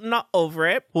 still not over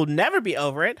it, will never be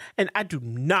over it, and I do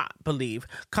not believe,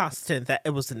 Constant, that it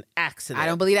was an accident. I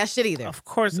don't believe that shit either. Of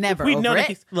course, Never we over know it. that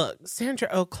he's, look, Sandra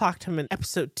Oh clocked him in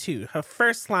episode 2. Her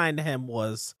first line to him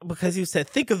was, because he said,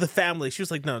 "Think of the family." She was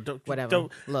like, "No, don't, Whatever.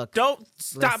 don't, Look, don't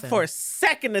stop listen. for a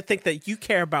second to think that you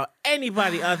care about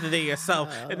anybody other than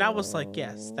yourself." And I was like,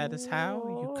 yes, that is how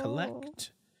you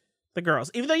collect the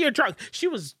girls. Even though you're drunk, she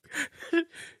was,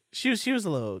 she was a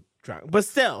little drunk, but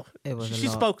still, It was a she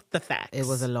lot. spoke the facts. It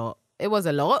was a lot. It was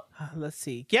a lot. Let's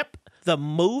see. Yep. The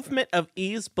movement of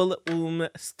Eve's bullet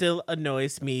wound still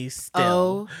annoys me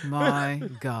still. Oh my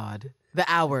God. The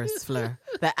hours, Fleur.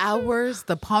 The hours,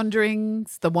 the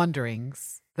ponderings, the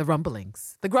wonderings, the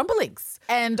rumblings, the grumblings,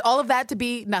 and all of that to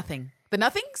be nothing. The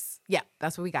nothings? Yeah,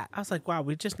 that's what we got. I was like, wow,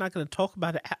 we're just not going to talk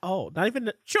about it at all. Not even,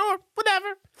 sure,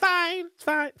 whatever, fine, it's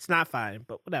fine. It's not fine,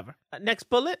 but whatever. Next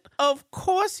bullet. Of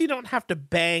course you don't have to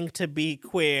bang to be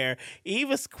queer.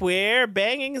 Eve is queer.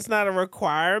 Banging is not a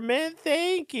requirement.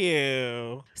 Thank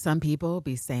you. Some people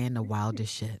be saying the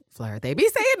wildest shit, Fleur. They be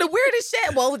saying the weirdest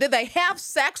shit. Well, did they have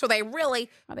sex? Are they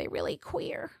really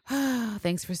queer?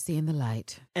 Thanks for seeing the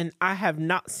light. And I have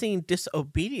not seen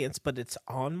Disobedience, but it's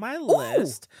on my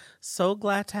list. So so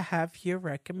glad to have your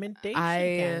recommendation,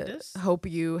 I Candace. hope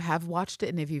you have watched it,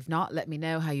 and if you've not, let me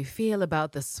know how you feel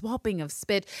about the swapping of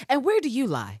spit, and where do you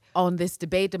lie on this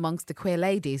debate amongst the queer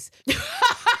ladies?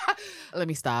 Let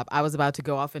me stop. I was about to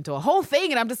go off into a whole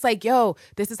thing, and I'm just like, yo,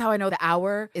 this is how I know the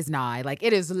hour is nigh. Like,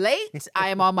 it is late. I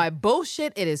am on my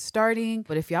bullshit. It is starting.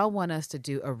 But if y'all want us to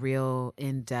do a real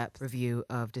in-depth review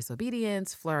of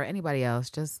Disobedience, Fleur, anybody else,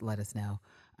 just let us know.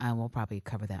 And we'll probably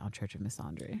cover that on Church of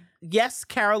Misandry. Yes,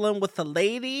 Carolyn with the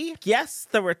lady. Yes,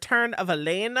 the return of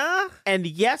Elena. And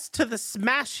yes to the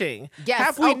smashing. Yes,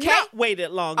 have we okay. not waited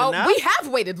long enough? We have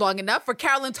waited long enough for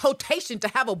Carolyn's totation to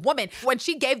have a woman when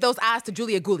she gave those eyes to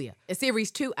Julia Gulia. In series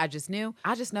 2, I just know,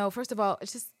 first of all,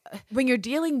 it's just when you're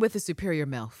dealing with a superior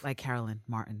MILF like Carolyn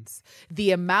Martins, the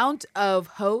amount of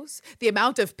hosts, the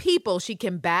amount of people she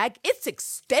can bag, it's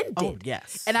extended. Oh,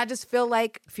 yes. And I just feel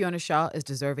like Fiona Shaw is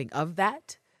deserving of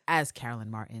that as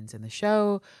Carolyn Martins in the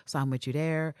show. So I'm with you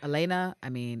there. Elena, I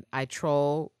mean, I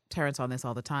troll Terrence on this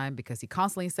all the time because he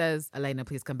constantly says, Elena,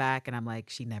 please come back. And I'm like,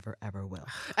 she never, ever will.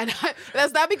 And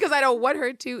that's not because I don't want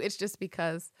her to. It's just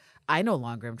because I no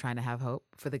longer am trying to have hope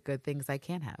for the good things I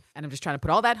can have. And I'm just trying to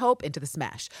put all that hope into the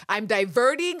smash. I'm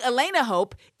diverting Elena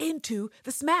hope into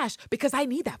the smash because I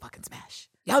need that fucking smash.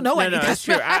 Y'all know I need that that's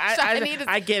true. smash.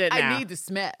 I get it now. I need the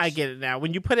smash. I get it now.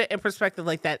 When you put it in perspective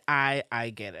like that,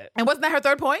 I get it. And wasn't that her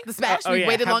third point? The smash? We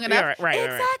waited long enough? Yeah, right.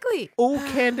 Exactly. Oh,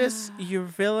 Candace, your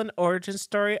villain origin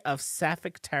story of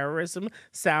sapphic terrorism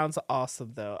sounds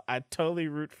awesome, though. I totally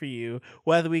root for you,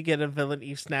 whether we get a villain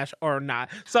Eve Snatch or not.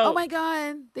 So, Oh my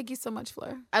God. Thank you so much,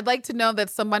 Fleur. I'd like to know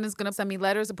that someone is going to send me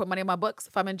letters and put money in my books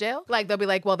if I'm in jail. Like, they'll be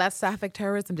like, well, that sapphic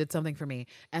terrorism did something for me.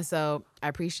 And so I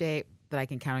appreciate that I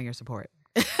can count on your support.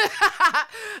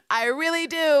 I really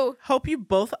do. hope you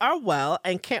both are well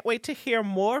and can't wait to hear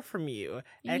more from you.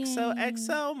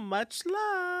 XOXO, much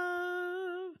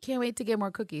love. Can't wait to get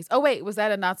more cookies. Oh, wait, was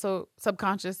that a not so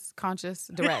subconscious, conscious,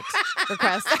 direct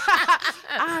request?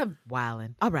 I'm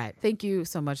wildin'. All right. Thank you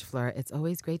so much, Fleur. It's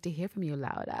always great to hear from you,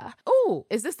 Laura. Oh,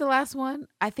 is this the last one?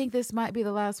 I think this might be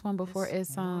the last one before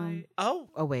it's Oh,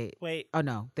 wait. wait. Oh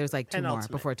no, there's like 2 more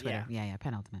Penultimate, before Twitter. yeah. Yeah,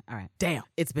 penultimate. All right. Damn,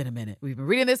 it's been a minute. We've been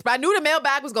reading this, but I knew the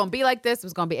mailbag was gonna be like this. It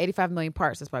was gonna be 85 million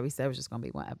parts. That's why we said it was just gonna be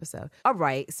one episode. All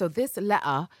right. So this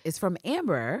letter is from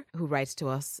Amber, who writes to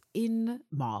us in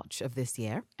March of this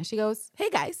year, and she goes, "Hey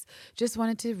guys, just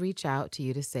wanted to reach out to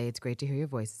you to say it's great to hear your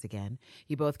voices again.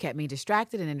 You both kept me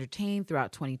distracted and entertained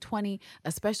throughout 2020,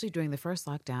 especially during the first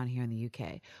lockdown here in the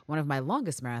UK. One of my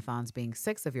longest marathons being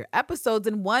 6 of your episodes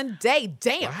in one day.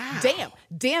 Damn, Wow.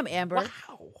 damn, Amber."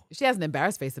 Wow. She has an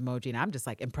embarrassed face emoji, and I'm just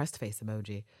like impressed face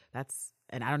emoji.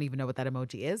 And I don't even know what that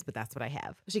emoji is, but that's what I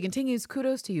have. She continues,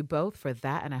 "Kudos to you both for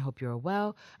that, and I hope you're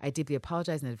well. I deeply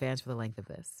apologize in advance for the length of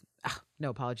this." No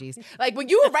apologies. Like when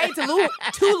you were writing to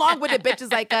too long-winded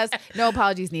bitches like us, no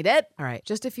apologies needed. All right,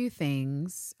 just a few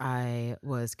things I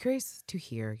was curious to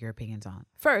hear your opinions on.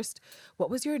 First, what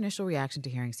was your initial reaction to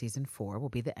hearing season 4 will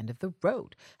be the end of the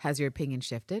road? Has your opinion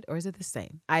shifted or is it the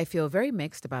same? I feel very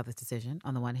mixed about this decision.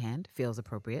 On the one hand, feels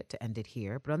appropriate to end it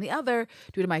here, but on the other,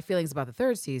 due to my feelings about the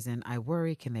 3rd season, I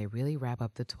worry, can they really wrap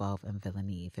up the 12 and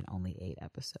Villeneuve in only 8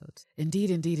 episodes? Indeed.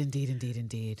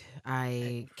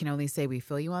 I can only say we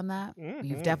feel you on that.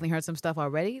 You've definitely heard some stuff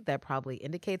already that probably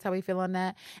indicates how we feel on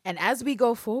that. And as we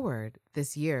go forward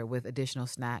this year with additional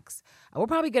snacks, we're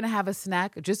probably going to have a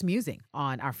snack just musing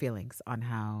on our feelings on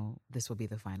how this will be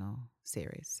the final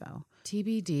series. So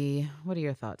TBD. What are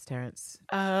your thoughts, Terrence?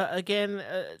 Again,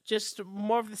 just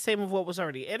more of the same of what was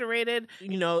already iterated.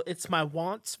 You know, it's my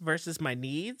wants versus my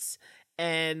needs.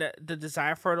 And the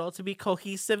desire for it all to be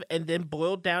cohesive and then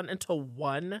boiled down into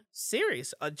one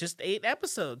series, just 8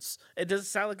 episodes. It doesn't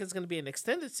sound like it's going to be an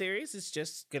extended series. It's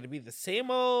just going to be the same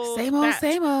old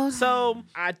batch. So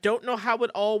I don't know how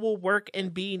it all will work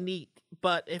and be neat.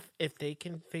 But if they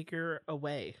can figure a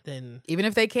way, then even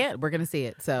if they can't, we're gonna see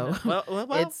it. So well,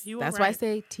 that's why I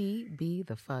say TB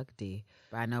the fuck D.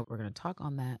 But I know we're gonna talk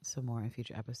on that some more in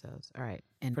future episodes. All right.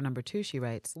 And for number 2, she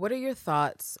writes, "What are your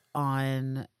thoughts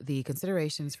on the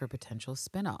considerations for potential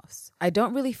spinoffs? I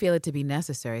don't really feel it to be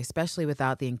necessary, especially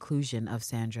without the inclusion of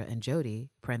Sandra and Jody.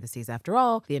 Parentheses, after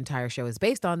all, the entire show is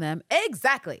based on them."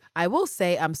 Exactly. I will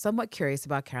say I'm somewhat curious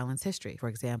about Carolyn's history, for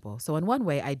example. So in one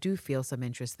way, I do feel some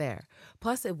interest there.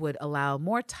 Plus, it would allow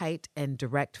more tight and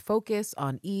direct focus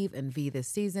on Eve and V this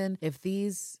season if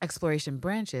these exploration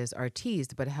branches are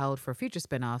teased but held for future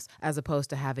spinoffs as opposed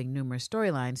to having numerous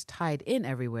storylines tied in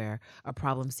everywhere, a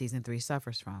problem season 3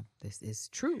 suffers from. This is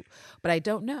true, but I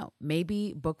don't know.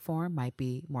 Maybe book form might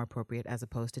be more appropriate as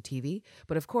opposed to TV,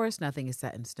 but of course, nothing is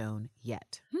set in stone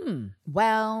yet.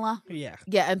 Well,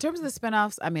 yeah, in terms of the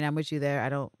spinoffs, I mean, I'm with you there. I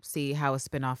don't see how a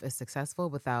spinoff is successful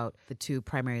without the two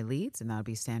primary leads, and that would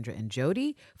be Sandra and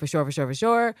Jody, for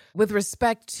sure. With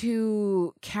respect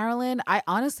to Carolyn, I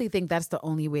honestly think that's the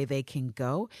only way they can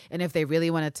go. And if they really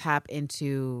want to tap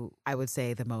into, I would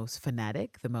say, the most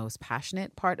fanatic, the most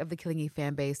passionate part of the Killing Eve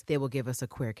fan base, they will give us a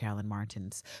queer Carolyn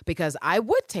Martins. Because I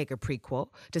would take a prequel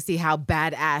to see how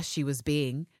badass she was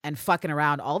being and fucking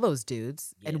around all those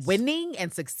dudes and winning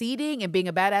and succeeding and being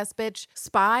a badass bitch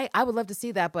spy. I would love to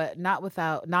see that, but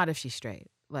not if she's straight.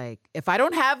 Like, if I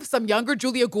don't have some younger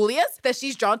Julia Gulias that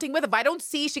she's jaunting with, if I don't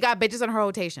see she got bitches on her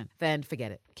rotation, then forget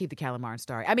it. Keep the Carolyn Martin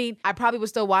story. I mean, I probably would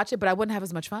still watch it, but I wouldn't have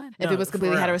as much fun if it was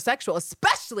completely heterosexual,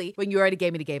 especially when you already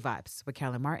gave me the gay vibes with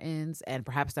Carolyn Martins, and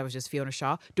perhaps that was just Fiona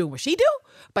Shaw doing what she do.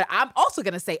 But I'm also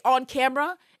going to say on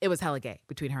camera, it was hella gay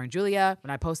between her and Julia.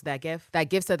 When I posted that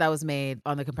gif said that was made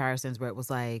on the comparisons where it was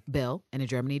like Bill and a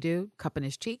Germany dude cupping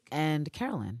his cheek and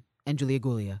Carolyn and Julia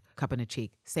Gulia cupping a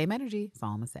cheek. Same energy. That's all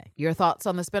I'm gonna say. Your thoughts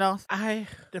on the spinoff?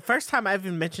 The first time I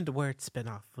even mentioned the word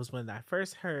spinoff was when I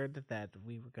first heard that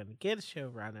we were going to get a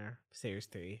showrunner, Series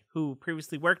 3, who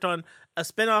previously worked on a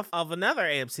spinoff of another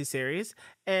AMC series,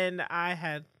 and I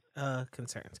had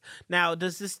concerns. Now,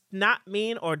 does this not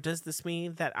mean, or does this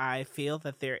mean that I feel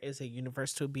that there is a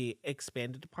universe to be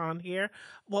expanded upon here?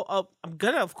 Well, I'm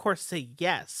gonna, of course, say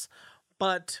yes,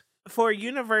 but for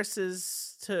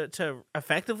universes to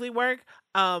effectively work,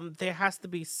 there has to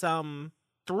be some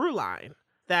through line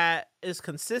that is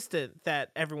consistent that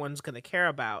everyone's going to care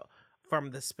about from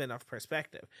the spin-off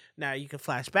perspective. Now, you can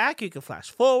flash back, you can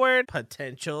flash forward,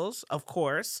 potentials, of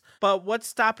course, but what's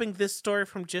stopping this story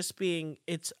from just being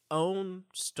its own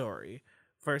story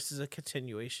versus a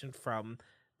continuation from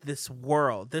this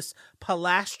world, this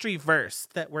Palastry verse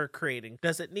that we're creating?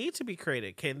 Does it need to be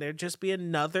created? Can there just be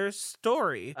another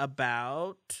story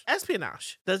about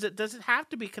espionage? Does it have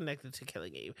to be connected to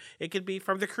Killing Eve? It could be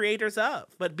from the creators of,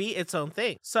 but be its own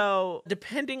thing. So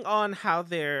depending on how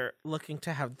they're looking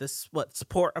to have this,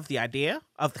 support of the idea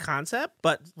of the concept,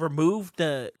 but remove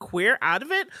the queer out of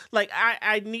it, like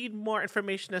I need more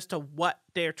information as to what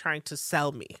they're trying to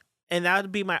sell me. And that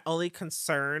would be my only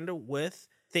concern with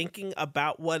thinking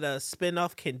about what a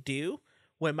spinoff can do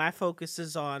when my focus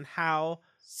is on how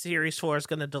Series 4 is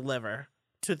going to deliver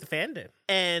to the fandom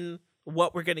and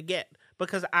what we're going to get.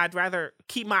 Because I'd rather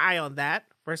keep my eye on that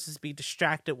versus be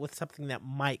distracted with something that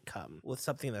might come, with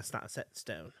something that's not set in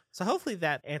stone. So hopefully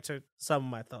that answered some of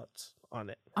my thoughts on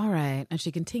it. All right. And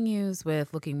she continues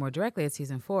with looking more directly at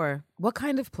season 4. What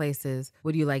kind of places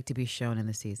would you like to be shown in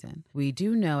the season? We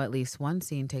do know at least one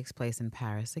scene takes place in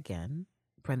Paris again.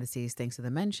 Parentheses, thanks to the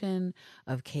mention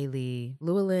of Kaylee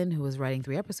Llewellyn, who was writing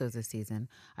 3 episodes this season.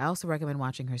 I also recommend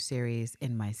watching her series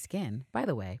In My Skin, by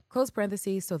the way. Close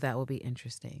parentheses, so that will be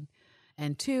interesting.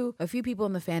 And 2, a few people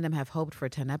in the fandom have hoped for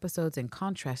 10 episodes in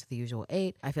contrast to the usual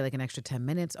 8. I feel like an extra 10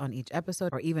 minutes on each episode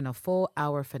or even a full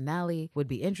hour finale would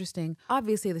be interesting.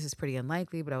 Obviously, this is pretty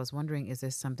unlikely, but I was wondering, is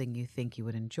this something you think you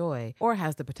would enjoy or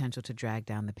has the potential to drag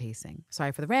down the pacing?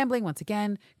 Sorry for the rambling once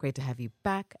again. Great to have you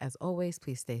back. As always,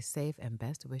 please stay safe and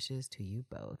best wishes to you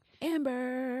both.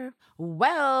 Amber.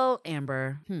 Well,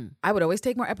 Amber, I would always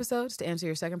take more episodes to answer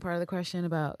your second part of the question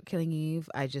about Killing Eve.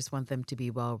 I just want them to be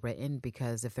well written,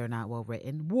 because if they're not well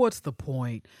written, what's the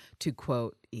point? To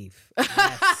quote Eve.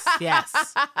 Yes.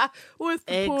 What's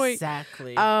the point?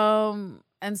 Exactly.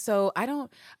 And so I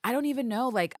don't even know.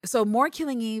 Like, so more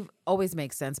Killing Eve always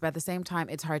makes sense, but at the same time,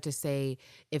 it's hard to say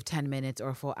if 10 minutes or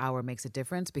a full hour makes a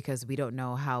difference, because we don't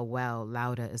know how well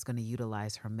Lauda is going to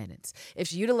utilize her minutes. If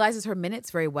she utilizes her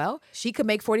minutes very well, she could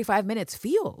make 45 minutes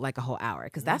feel like a whole hour,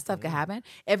 because that stuff could happen.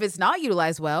 If it's not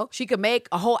utilized well, she could make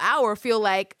a whole hour feel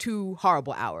like 2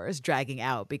 horrible hours dragging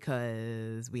out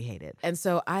because we hate it. And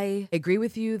so I agree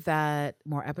with you that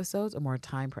more episodes or more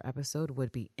time per episode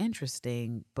would be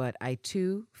interesting, but I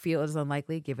too feel it is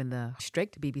unlikely given the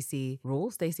strict BBC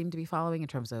rules they seem to be following in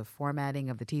terms of formatting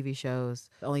of the TV shows.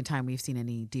 The only time we've seen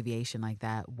any deviation like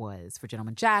that was for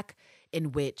Gentleman Jack,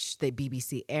 in which the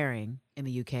BBC airing in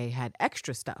the UK had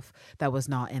extra stuff that was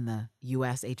not in the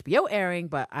US HBO airing,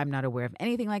 but I'm not aware of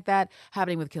anything like that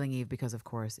happening with Killing Eve, because of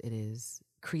course it is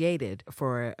created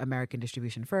for American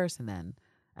distribution first, and then,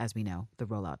 as we know, the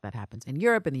rollout that happens in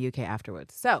Europe and the UK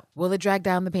afterwards. So, will it drag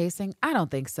down the pacing? I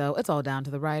don't think so. It's all down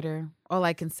to the writer. All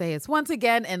I can say is, once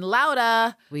again, in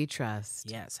Lauda, we trust.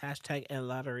 Yes, hashtag in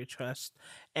Lauda we trust.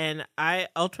 And I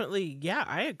ultimately,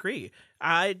 I agree.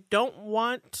 I don't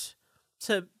want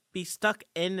to be stuck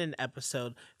in an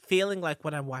episode feeling like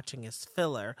what I'm watching is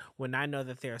filler when I know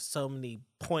that there are so many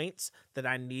points that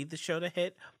I need the show to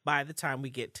hit by the time we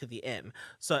get to the end.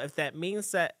 So if that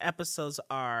means that episodes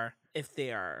are, if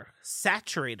they are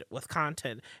saturated with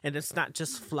content and it's not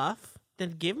just fluff,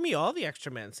 then give me all the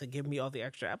extra minutes and give me all the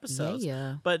extra episodes.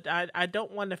 Yeah. But I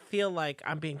don't want to feel like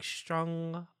I'm being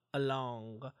strung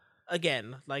along.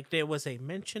 Again, like there was a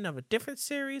mention of a different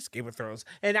series, Game of Thrones,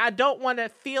 and I don't want to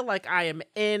feel like I am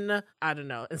in, I don't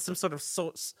know, in some sort of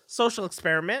social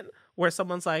experiment where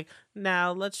someone's like,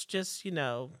 now let's just, shit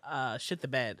the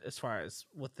bed as far as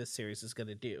what this series is going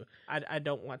to do. I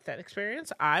don't want that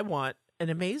experience. I want an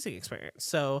amazing experience.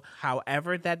 So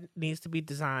however that needs to be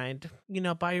designed,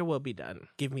 by your will be done.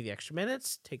 Give me the extra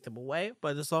minutes, take them away.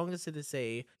 But as long as it is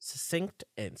a succinct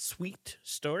and sweet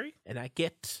story and I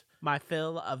get my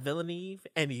fill of Villeneuve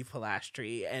and Eve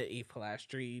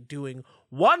Pilastri doing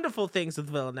wonderful things with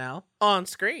Villanelle on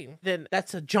screen, then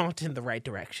that's a jaunt in the right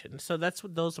direction. So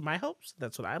those are my hopes.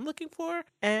 That's what I'm looking for.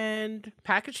 And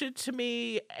package it to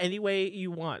me any way you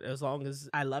want, as long as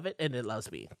I love it and it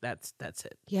loves me. That's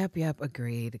it. Yep,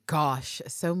 agreed. Gosh,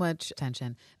 so much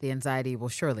tension. The anxiety will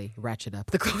surely ratchet up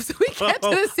the closer we get to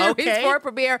the series 4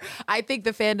 premiere. I think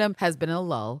the fandom has been in a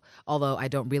lull, although I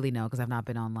don't really know because I've not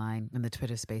been online in the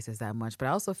Twitter spaces that much. But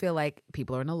I also feel like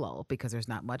people are in a lull because there's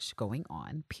not much going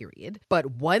on, period. But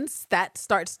once that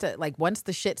starts to, once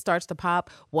the shit starts to pop,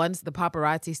 once the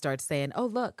paparazzi starts saying, oh,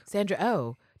 look, Sandra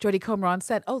Oh, Jodie Comer on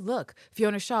set, oh, look,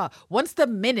 Fiona Shaw. Once the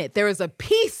minute there is a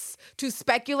piece to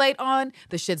speculate on,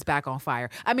 the shit's back on fire.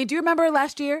 I mean, do you remember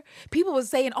last year? People was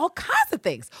saying all kinds of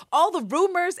things. All the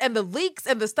rumors and the leaks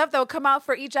and the stuff that would come out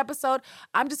for each episode.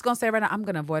 I'm just going to say right now, I'm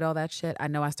going to avoid all that shit. I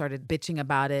know I started bitching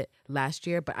about it last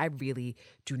year, but I really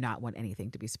do not want anything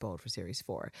to be spoiled for Series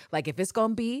 4. If it's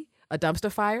going to be a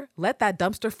dumpster fire, let that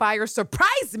dumpster fire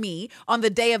surprise me on the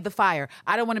day of the fire.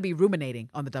 I don't want to be ruminating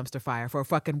on the dumpster fire for a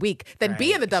fucking week, then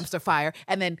be in the dumpster fire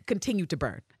and then continue to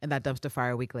burn in that dumpster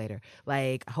fire a week later.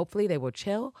 Hopefully they will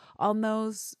chill on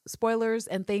those spoilers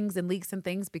and things and leaks and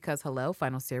things because hello,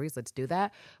 final series, let's do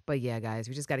that. But yeah, guys,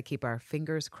 we just got to keep our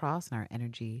fingers crossed and our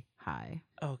energy high.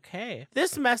 Okay.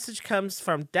 This message comes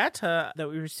from Detta that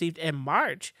we received in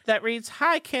March that reads,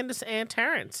 hi, Candace and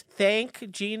Terrence.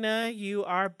 Thank Gina, you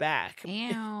are back.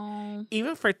 Ow.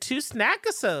 Even for 2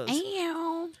 snackasodes.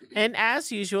 Ow. And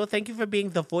as usual, thank you for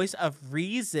being the voice of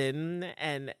reason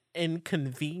and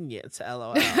inconvenience,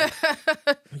 LOL.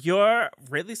 Your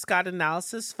Ridley Scott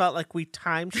analysis felt like we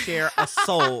timeshare a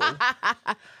soul.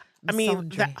 I mean,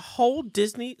 Misandry. that whole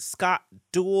Disney Scott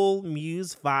dual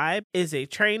muse vibe is a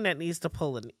train that needs to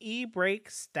pull an e-brake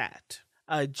stat.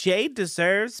 Jay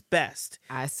deserves best.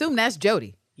 I assume that's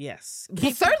Jodie. Yes.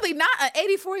 Certainly not an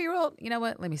 84-year-old. You know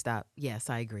what? Let me stop. Yes,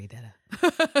 I agree,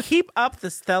 Detta. Keep up the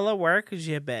stellar work,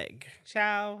 je beg.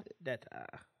 Ciao, Detta.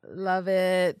 Love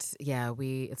it. Yeah,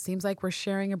 it seems like we're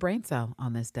sharing a brain cell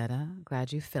on this, Detta.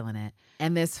 Glad you're feeling it.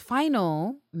 And this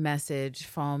final message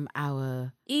from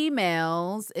our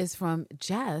emails is from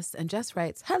Jess. And Jess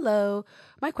writes, hello.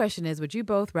 My question is, would you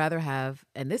both rather have,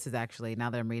 and this is actually, now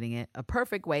that I'm reading it, a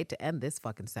perfect way to end this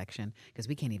fucking section because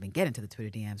we can't even get into the Twitter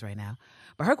DMs right now.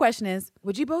 But her question is,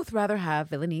 would you both rather have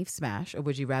Villeneuve smash or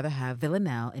would you rather have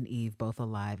Villanelle and Eve both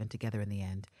alive and together in the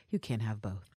end? You can't have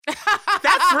both.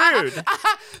 That's rude.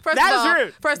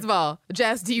 Rude. First of all,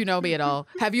 Jess, do you know me at all?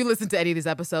 Have you listened to any of these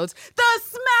episodes? The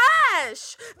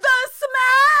smash!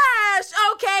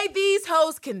 Okay, these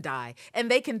hoes can die. And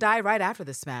they can die right after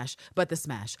the smash. But the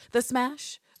smash.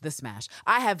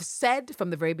 I have said from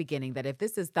the very beginning that if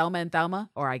this is Thelma and Thelma,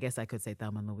 or I guess I could say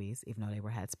Thelma and Louise, even though they were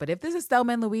hets, but if this is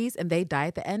Thelma and Louise and they die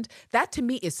at the end, that to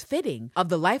me is fitting of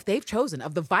the life they've chosen,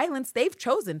 of the violence they've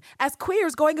chosen as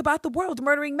queers going about the world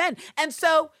murdering men. And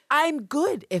so I'm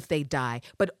good if they die,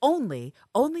 but only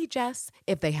Jess,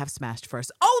 if they have smashed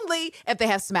first. Only if they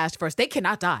have smashed first. They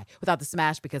cannot die without the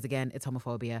smash because, again, it's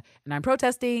homophobia. And I'm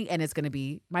protesting, and it's going to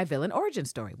be my villain origin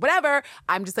story. Whatever.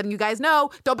 I'm just letting you guys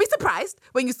know. Don't be surprised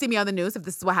when you see me on the news if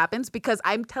this is what happens, because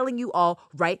I'm telling you all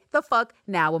right the fuck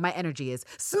now what my energy is.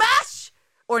 Smash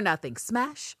or nothing.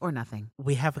 Smash or nothing.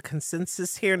 We have a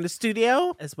consensus here in the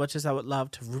studio. As much as I would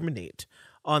love to ruminate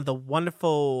on the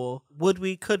wonderful would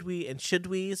we, could we, and should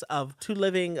we's of 2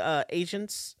 living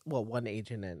agents. Well, 1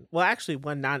 agent and, well, actually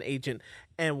 1 non-agent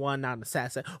and 1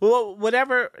 non-assassin. Well,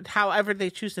 however they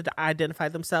choose to identify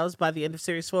themselves by the end of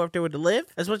Series 4 if they were to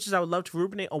live. As much as I would love to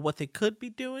ruminate on what they could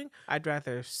be doing, I'd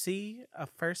rather see a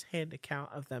first-hand account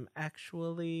of them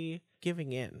actually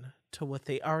giving in to what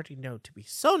they already know to be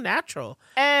so natural.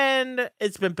 And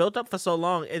it's been built up for so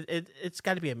long, it's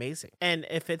got to be amazing. And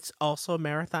if it's also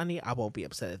marathon-y, I won't be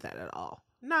upset at that at all.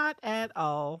 not at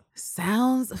all.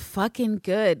 Sounds fucking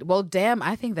good. Well, damn,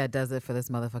 I think that does it for this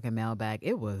motherfucking mailbag.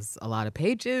 It was a lot of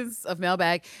pages of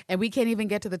mailbag, and we can't even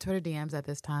get to the Twitter DMs at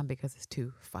this time because it's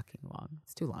too fucking long.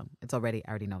 It's too long. I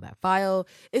already know that file.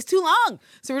 It's too long.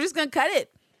 So we're just going to cut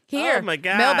it. Here, oh my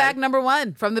God. Mailbag number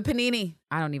 1 from the Panini.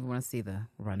 I don't even want to see the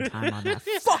runtime on that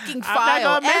fucking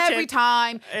file. Every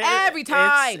time.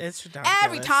 It's ridiculous.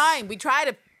 Every time we try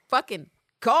to fucking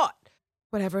God.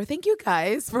 Whatever. Thank you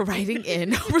guys for writing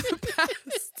in over the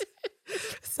past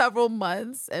several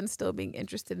months and still being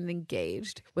interested and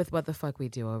engaged with what the fuck we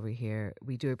do over here.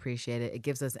 We do appreciate it. It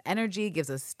gives us energy, gives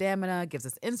us stamina, gives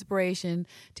us inspiration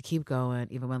to keep going,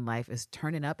 even when life is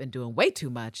turning up and doing way too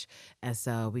much. And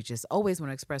so we just always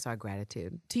want to express our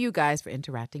gratitude to you guys for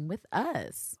interacting with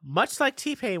us. Much like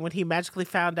T-Pain when he magically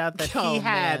found out that he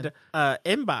had an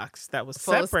inbox that was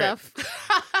Full of separate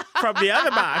stuff. from the other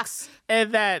box,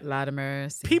 and that Lot of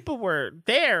mercy. people were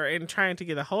there and trying to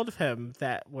get a hold of him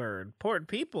that were important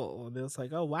people. And it was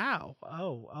like, oh, wow.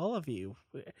 Oh, all of you.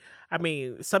 I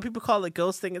mean, some people call it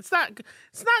ghosting. It's not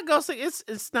ghosting.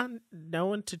 It's not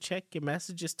knowing to check your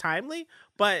messages timely.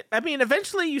 But I mean,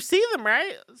 eventually you see them,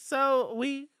 right? So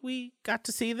we got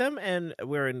to see them, and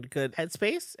we're in good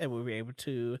headspace, and we were able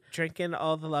to drink in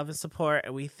all the love and support.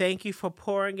 And we thank you for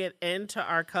pouring it into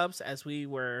our cups as we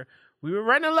were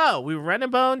running low. We were running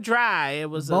bone dry. It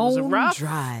was a rough.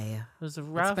 It's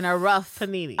been a rough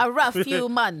panini. A rough few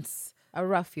months.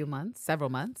 Several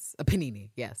months. A panini.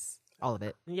 Yes. All of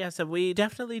it. Yes, and we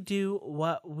definitely do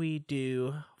what we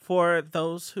do for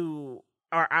those who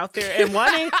are out there and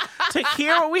wanting to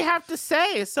hear what we have to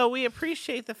say. So we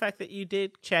appreciate the fact that you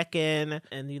did check in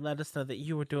and you let us know that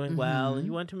you were doing well and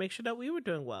you wanted to make sure that we were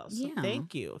doing well. So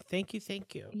thank you. Thank you.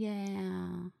 Thank you. Yeah.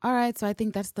 All right. So I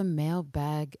think that's the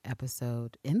mailbag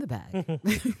episode in the bag.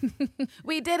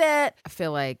 We did it. I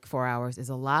feel like 4 hours is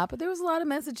a lot, but there was a lot of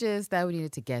messages that we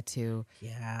needed to get to.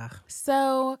 Yeah.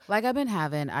 So like I've been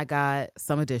having, I got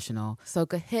some additional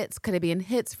Soca hits, Caribbean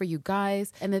hits for you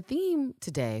guys. And the theme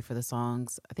today for the songs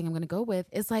I think I'm going to go with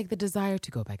is like the desire to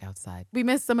go back outside. We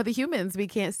miss some of the humans we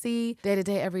can't see day to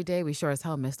day, every day. We sure as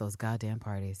hell miss those goddamn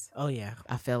parties. Oh, yeah.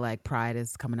 I feel like Pride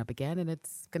is coming up again and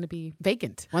it's going to be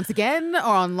vacant once again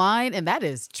or online. And that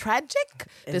is tragic.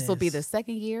 This will be the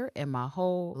second year in my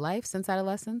whole life since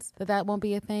adolescence that won't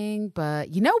be a thing. But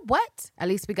you know what? At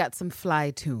least we got some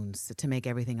fly tunes to make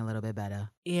everything a little bit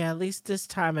better. Yeah, at least this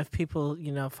time if people,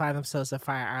 find themselves at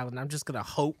Fire Island, I'm just going to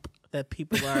hope that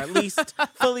people are at least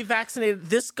fully vaccinated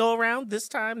this go around, this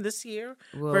time, this year.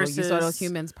 Well, versus you saw those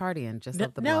humans partying just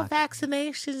up the block. No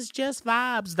vaccinations, just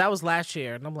vibes. That was last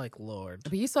year. And I'm like, Lord.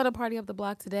 But you saw the party up the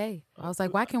block today. I was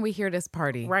like, why can't we hear this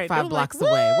party right. 5 blocks like,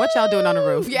 away? What y'all doing on the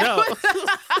roof? Yeah. No.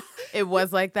 It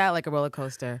was like that, like a roller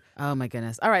coaster. Oh, my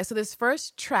goodness. All right. So this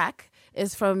first track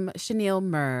is from Chanel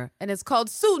Murr, and it's called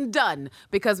Soon Done,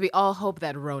 because we all hope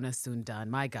that Rona's soon done.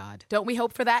 My God. Don't we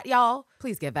hope for that, y'all?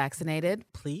 Please get vaccinated.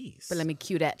 Please. But let me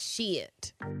cue that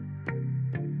shit.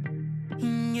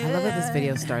 I love that this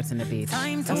video starts in the beach.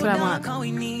 That's what I want. Yes,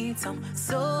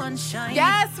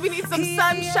 we need some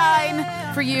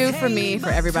sunshine for you, for me, for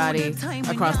everybody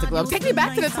across the globe. Take me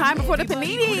back to the time before the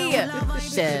panini.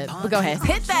 Shit. But go ahead.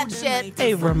 Hit that shit.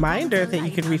 A reminder that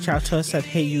you can reach out to us at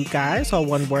Hey You Guys, all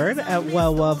one word, at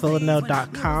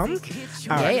wellwellvillanelle.com.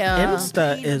 Our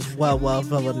Insta is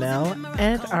wellwellvillanelle,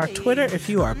 and our Twitter, if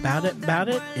you are about it,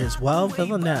 is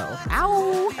wellvillanelle.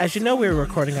 Ow. As you know, we're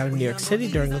recording out of New York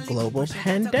City during a global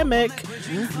pandemic.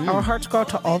 Our hearts go out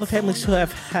to all the families who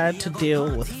have had to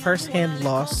deal with firsthand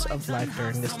loss of life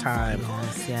during this time.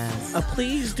 Yes.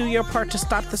 Please do your part to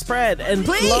stop the spread and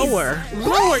lower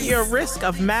your risk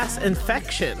of mass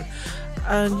infection.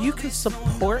 And you can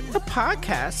support the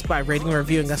podcast by rating and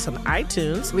reviewing us on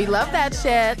iTunes. We love that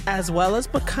shit. As well as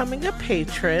becoming a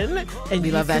patron. And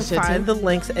we love that shit you can find too. the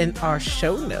links in our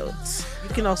show notes.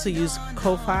 You can also use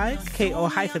Ko-Fi,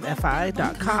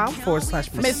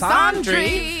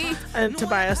 ko-fi.com/Misandry, and to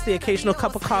buy us the occasional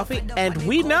cup of coffee. And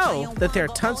we know that there are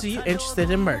tons of you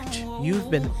interested in merch. You've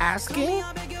been asking,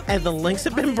 and the links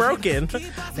have been broken.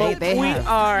 But we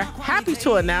are happy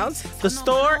to announce the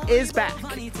store is back.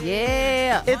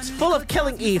 Yeah. It's full of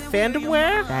Killing Eve fandom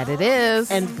wear. That it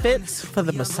is. And fits for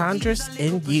the misandrist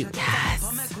in you. Yes.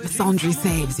 Misandry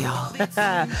saves,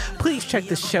 y'all. Please check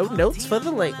the show notes for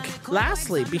the link.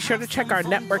 Lastly, be sure to check our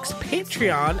network's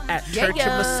Patreon at Church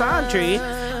of Misandry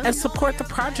and support the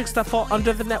projects that fall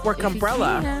under the network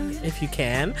umbrella, if you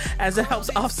can, as it helps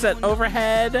offset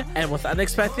overhead and with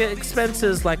unexpected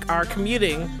expenses like our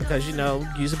commuting, because, you know,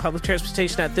 using public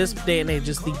transportation at this day and age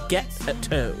is the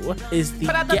ghetto.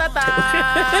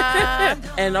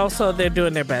 And also, they're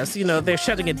doing their best. You know, they're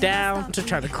shutting it down to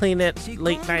try to clean it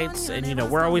late nights, and, you know,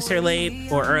 we're always here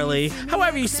late or early.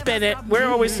 However you spin it, we're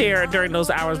always here during those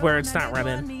hours where it's not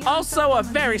running. Also, a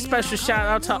very special shout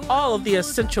out to all of the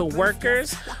essential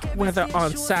workers, whether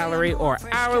on salary or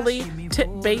hourly,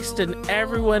 tip-based, and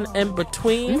everyone in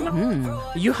between.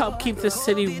 You help keep this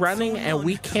city running, and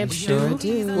we can't do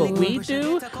what we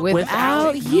do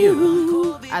without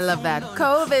you. I love that.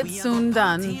 COVID soon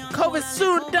done. COVID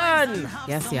soon done.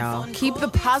 Yes, y'all. Keep the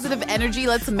positive energy.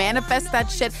 Let's manifest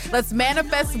that shit. Let's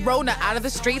manifest Rona out of the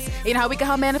streets. You know how we can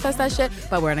help manifest that shit?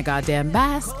 By wearing a goddamn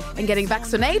mask and getting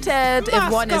vaccinated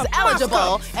if one is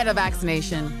eligible and a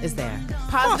vaccination is there.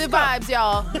 Positive vibes,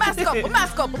 y'all. Mask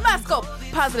up.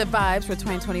 Positive vibes for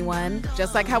 2021.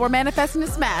 Just like how we're manifesting the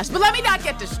smash. But let me not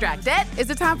get distracted. Is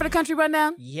it time for the country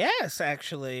rundown? Yes,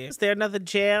 actually. Is there another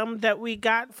jam that we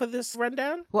got for this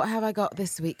rundown? What have I got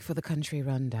this week for the country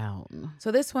rundown?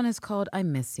 So this one is called I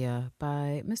Miss Ya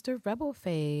by Mr. Rebel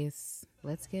Face.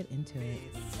 Let's get into it.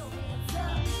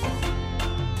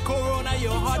 Corona, you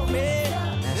hurt me.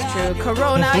 That's true.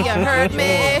 Corona, you hurt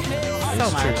me. So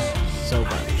much. So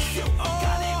much.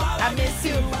 I miss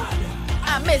you.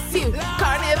 I miss you.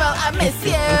 Carnival, I miss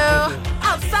you.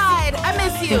 Outside, I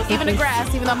miss you. Even the grass,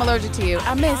 even though I'm allergic to you.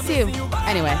 I miss you.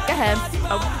 Anyway, go ahead.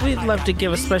 We'd love to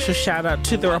give a special shout out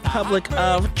to the Republic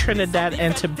of Trinidad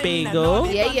and Tobago.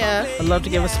 Yeah. I'd love to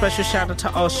give a special shout out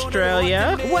to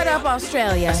Australia. What up,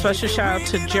 Australia? A special shout out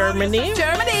to Germany.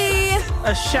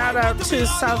 A shout out to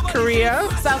South Korea.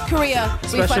 South Korea. We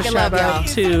Special fucking shout love y'all. out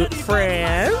to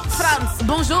France. France,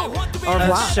 bonjour. Au A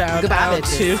revoir. shout Goodbye, out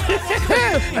bitches.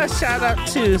 to a shout out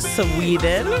to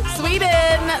Sweden.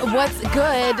 Sweden, what's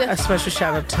good? A special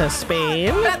shout out to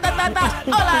Spain.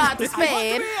 Hola to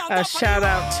Spain. A shout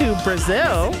out to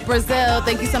Brazil. Brazil,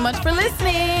 thank you so much for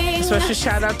listening. A special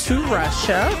shout out to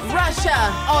Russia. Russia,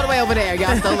 all the way over there.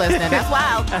 Y'all still listening. That's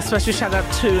wild. A special shout out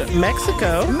to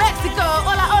Mexico. Mexico,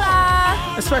 hola.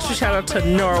 A special shout out to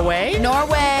Norway.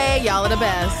 Norway, y'all are the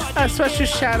best. A special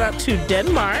shout out to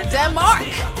Denmark. Denmark,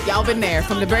 y'all been there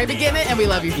from the very beginning, and we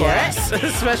love you for it.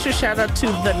 A special shout out to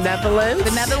the Netherlands.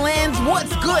 The Netherlands,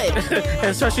 what's good?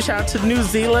 A special shout out to New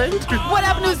Zealand. What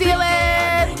up, New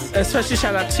Zealand? A special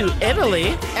shout out to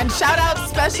Italy. And shout out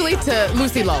especially to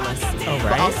Lucy Lawless. Oh,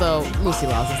 right. But also, Lucy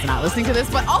Lawless is not listening to this,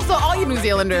 but also all you New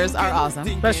Zealanders are awesome.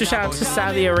 Special shout out to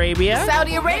Saudi Arabia.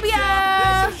 Saudi Arabia.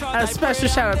 A special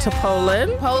shout out to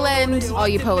Poland. Poland, all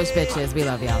you Polish bitches, we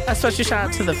love y'all. A special shout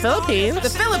out to the Philippines. The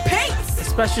Philippines. A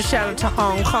special shout out to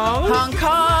Hong Kong. Hong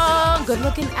Kong, good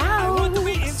looking out.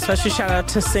 Special shout out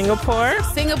to Singapore.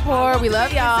 Singapore, we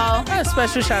love y'all. A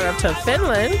special shout out to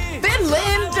Finland.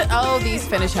 Finland, oh, these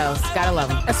Finnish hosts, gotta love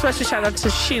them. A special shout out to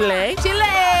Chile. Chile,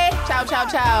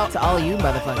 ciao. To all you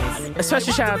motherfuckers. A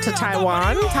special shout out to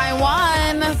Taiwan.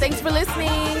 Taiwan, thanks for listening.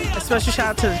 A special shout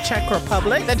out to the Czech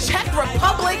Republic. The Czech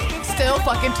Republic, still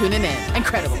fucking tuning in.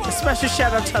 Incredible. A special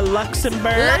shout out to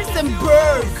Luxembourg.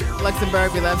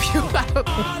 Luxembourg, we love you.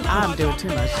 I'm doing too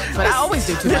much, but I always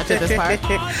do too much at this part.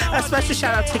 A special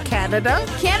shout out to Canada.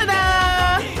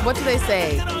 Canada, what do they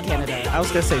say in Canada? I was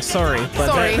gonna say sorry, but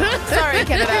Sorry,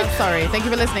 Canada. Sorry. Thank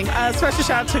you for listening. A special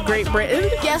shout out to Great Britain.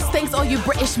 Yes, thanks all you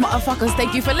British motherfuckers.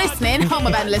 Thank you for listening. Home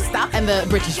of Lister and the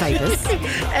British Vipers.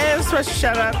 And special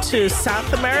shout out to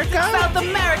South America. South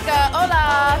America,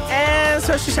 hola. And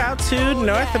special shout out to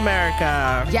North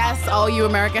America. Yes, all you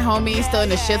American homies still in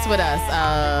the shits with us.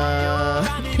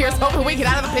 Here's hoping we get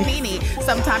out of the panini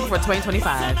sometime before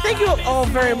 2025. Thank you all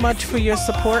very much for your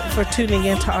support, for tuning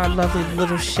into our lovely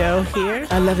little show here.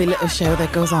 A lovely little show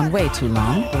that goes on way too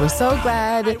long. We're so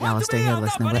glad y'all are still here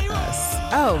listening with us.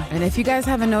 Oh, and if you guys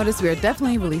haven't noticed, we are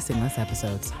definitely releasing less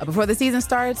episodes. Before the season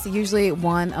starts, usually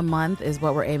one a month is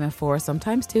what we're aiming for.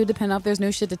 Sometimes two, depending on if there's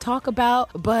new shit to talk about.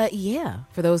 But yeah,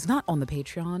 for those not on the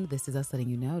Patreon, this is us letting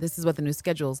you know. This is what the new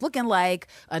schedule is looking like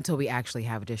until we actually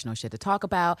have additional shit to talk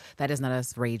about. That is not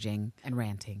us raging and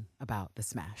ranting about the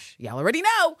smash. Y'all already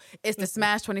know it's the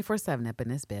smash 24/7 up in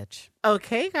this bitch.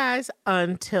 Okay, guys,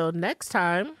 until next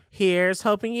time, here's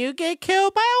hoping you get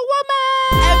killed by a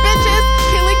woman. And bitches,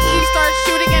 Killing Eve starts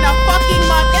shooting in a fucking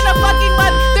month.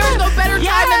 There is no better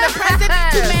time than the present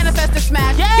to manifest a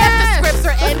smash. Yes, the scripts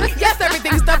are in. Yes,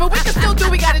 everything's done, but we can still do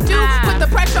what we gotta do. Put the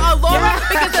pressure on Laura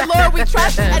because in Laura we trust.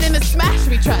 trust, and in the smash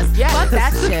we trust. Yes. Fuck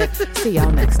that shit. See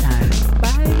y'all next time.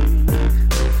 Bye.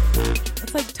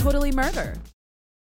 It's like totally murder.